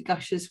people want to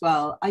gush as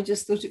well. I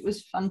just thought it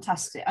was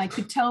fantastic. I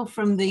could tell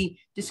from the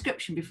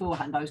description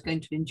beforehand I was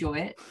going to enjoy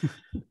it.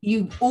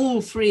 You,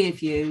 all 3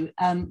 of you,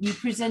 you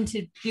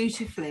presented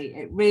beautifully.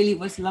 It really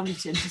was lovely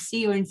to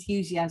see your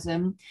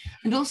enthusiasm,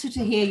 and also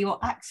to hear your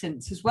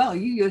accents as well.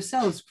 You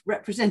yourselves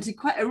represented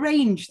quite a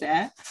range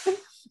there,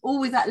 all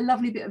with that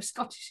lovely bit of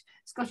Scottish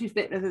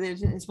bit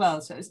as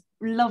well. So it's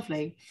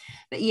lovely.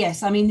 But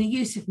yes, I mean, the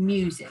use of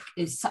music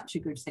is such a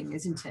good thing,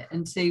 isn't it?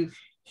 And to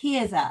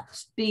hear that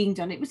being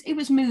done, it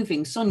was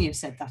moving. Sonia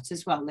said that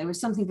as well. There was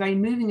something very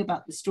moving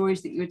about the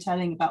stories that you were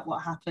telling about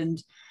what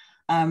happened,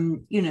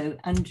 and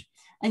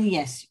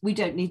yes, we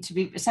don't need to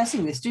be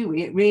assessing this, do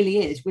we? It really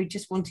is. We're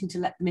just wanting to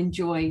let them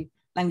enjoy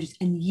languages,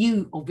 and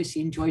you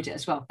obviously enjoyed it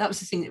as well. That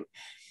was the thing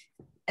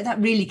that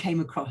really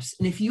came across.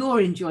 And if you're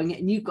enjoying it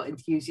and you've got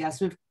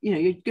enthusiasm,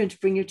 you're going to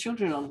bring your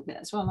children along with it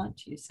as well,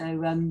 aren't you?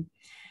 So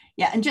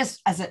and just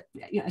as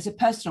a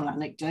personal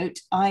anecdote,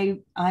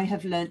 I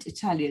have learnt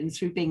Italian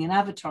through being an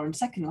avatar in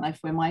Second Life,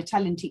 where my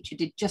Italian teacher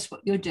did just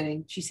what you're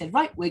doing. She said,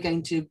 right, we're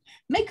going to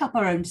make up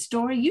our own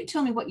story. You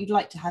tell me what you'd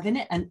like to have in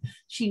it. And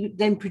she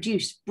then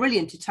produced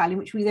brilliant Italian,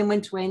 which we then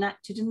went away and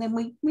acted, and then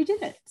we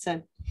did it.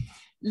 So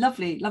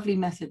lovely, lovely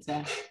method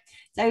there.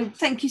 So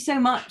thank you so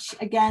much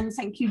again.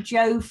 Thank you,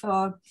 Joe,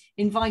 for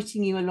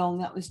inviting you along.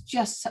 That was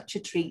just such a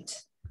treat.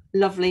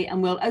 Lovely.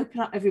 And we'll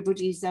open up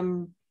everybody's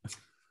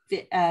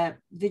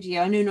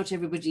video. I know not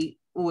everybody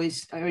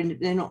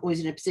they're not always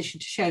in a position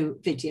to show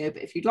video,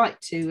 but if you'd like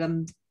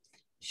to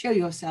show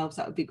yourselves,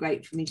 that would be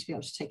great for me to be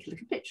able to take a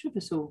little picture of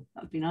us all.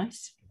 That would be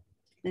nice.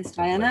 There's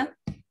Diana.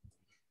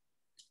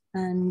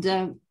 And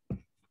so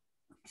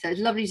it's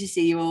lovely to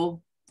see you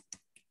all.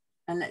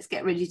 And let's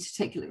get ready to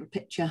take a little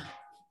picture.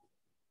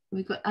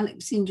 We've got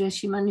Alexandra.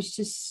 She managed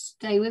to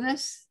stay with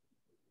us.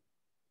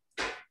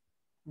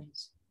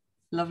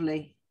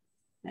 Lovely.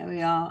 There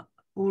we are.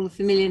 All the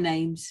familiar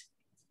names.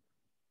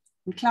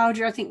 And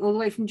Claudia, I think all the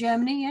way from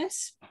Germany,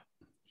 yes?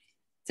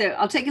 So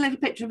I'll take a little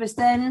picture of us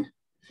then.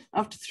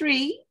 After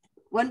 3,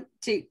 1,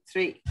 2,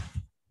 3.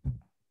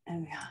 There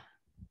we are.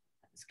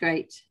 That's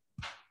great.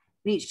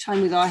 And each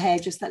time with our hair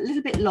just that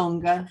little bit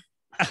longer.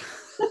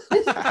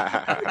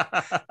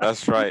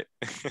 That's right.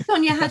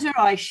 Sonia had her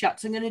eyes shut,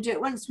 so I'm going to do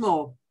it once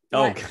more.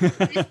 Oh. Right.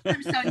 This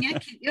time, Sonia,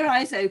 keep your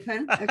eyes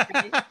open.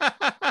 Okay.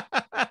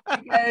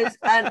 It goes,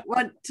 and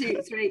 1,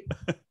 2, 3.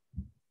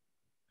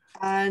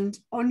 And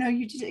oh no,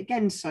 you did it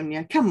again,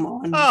 Sonia. Come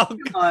on. Oh,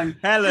 come on.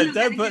 Helen,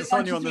 don't put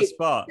Sonia on the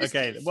spot. Just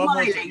okay, one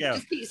more to go.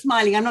 Just keep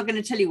smiling. I'm not going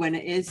to tell you when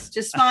it is.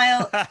 Just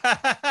smile.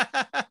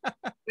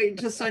 Wait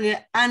until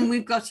Sonia, and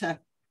we've got her.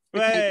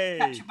 Okay,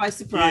 catch her by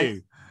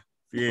surprise.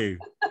 You.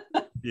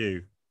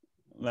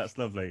 That's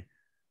lovely.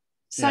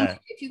 Sonia,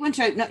 if you want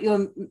to open up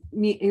your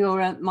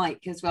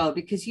mic as well,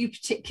 because you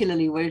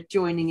particularly were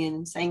joining in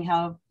and saying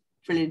how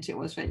brilliant it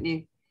was, weren't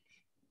you?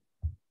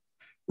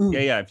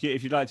 Yeah.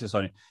 If you'd like to,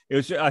 Sonia,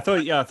 I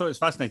thought it was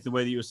fascinating the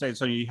way that you were saying,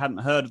 Sonia, you hadn't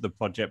heard of the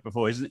project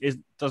before.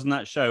 Doesn't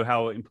that show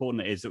how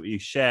important it is that you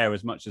share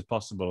as much as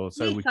possible?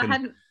 So yes,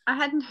 I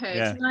hadn't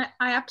heard, and I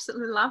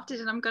absolutely loved it.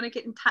 And I'm going to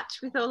get in touch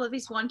with all of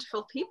these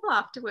wonderful people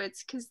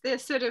afterwards, because they're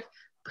sort of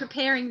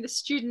preparing the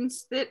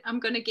students that I'm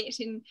going to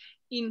get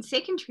in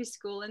secondary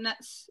school, and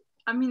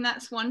I mean,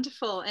 that's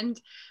wonderful. And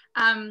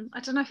I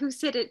don't know who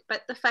said it,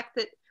 but the fact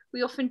that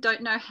we often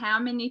don't know how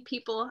many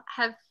people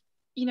have,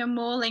 you know,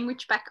 more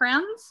language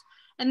backgrounds,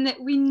 and that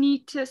we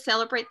need to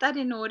celebrate that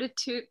in order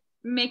to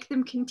make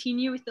them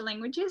continue with the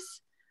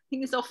languages. I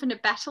think there's often a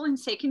battle in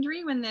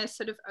secondary when they're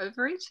sort of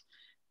over it.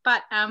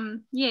 But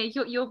yeah,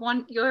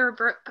 your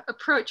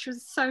approach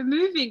was so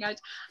moving. I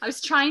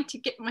was trying to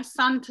get my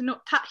son to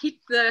not hit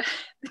the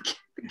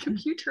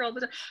computer all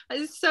the time.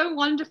 It's so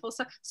wonderful.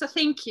 So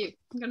thank you.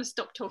 I'm going to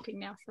stop talking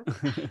now. So.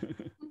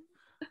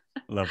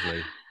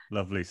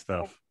 Lovely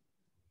stuff.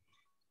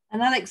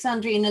 And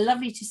Alexandrina,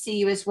 lovely to see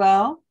you as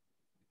well.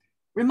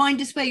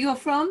 Remind us where you're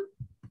from.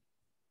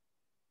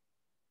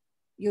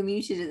 You're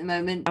muted at the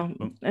moment.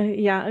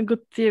 Yeah,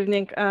 good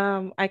evening.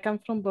 I come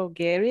from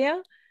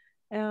Bulgaria.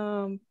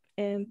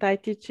 And I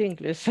teach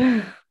English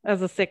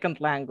as a second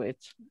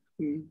language.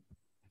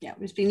 Yeah,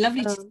 it's been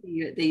lovely to see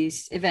you at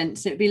these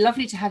events. It'd be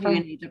lovely to have you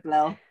in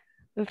EWL.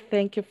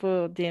 Thank you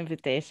for the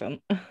invitation.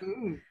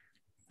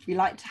 We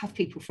like to have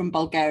people from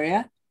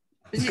Bulgaria.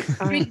 Was it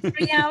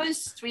 3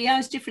 hours? 3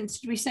 hours difference?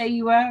 Did we say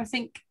you were? I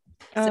think.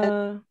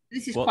 So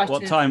this is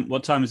what time?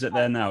 What time is it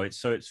there now?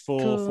 It's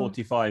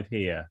 4:45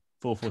 here.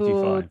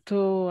 4:45.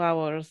 2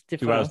 hours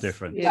difference. 2 hours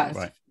different. Yeah,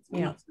 right.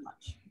 Yeah. Not so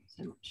much.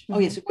 Oh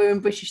yes, we're in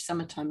British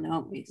summertime now,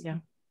 aren't we? Yeah,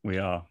 we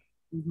are.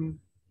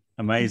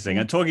 Amazing.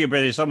 And talking of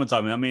British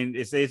summertime, I mean,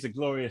 it's a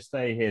glorious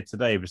day here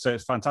today. So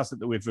it's fantastic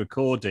that we've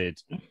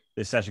recorded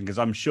this session, because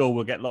I'm sure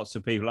we'll get lots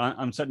of people.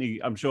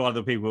 I'm sure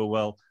other people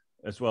will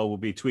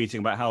be tweeting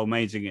about how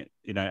amazing it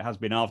has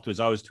been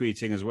afterwards. I was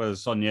tweeting as well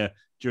as Sonia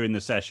during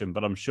the session,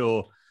 but I'm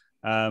sure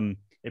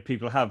if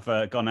people have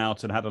gone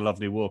out and had a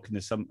lovely walk in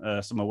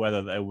the summer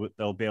weather,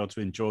 they'll be able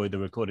to enjoy the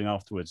recording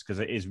afterwards, because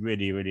it is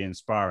really, really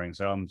inspiring.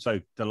 So I'm so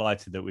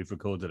delighted that we've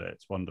recorded it.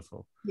 It's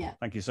wonderful. Yeah.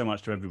 Thank you so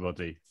much to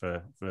everybody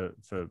for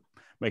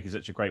making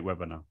such a great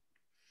webinar.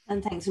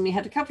 And thanks. And we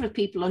had a couple of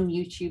people on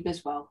YouTube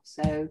as well.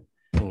 So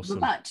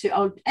awesome.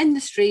 I'll end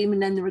the stream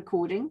and then the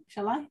recording.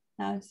 Shall I?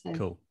 No. So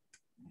cool.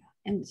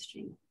 End the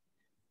stream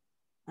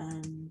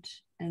and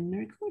end the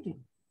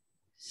recording.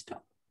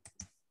 Stop.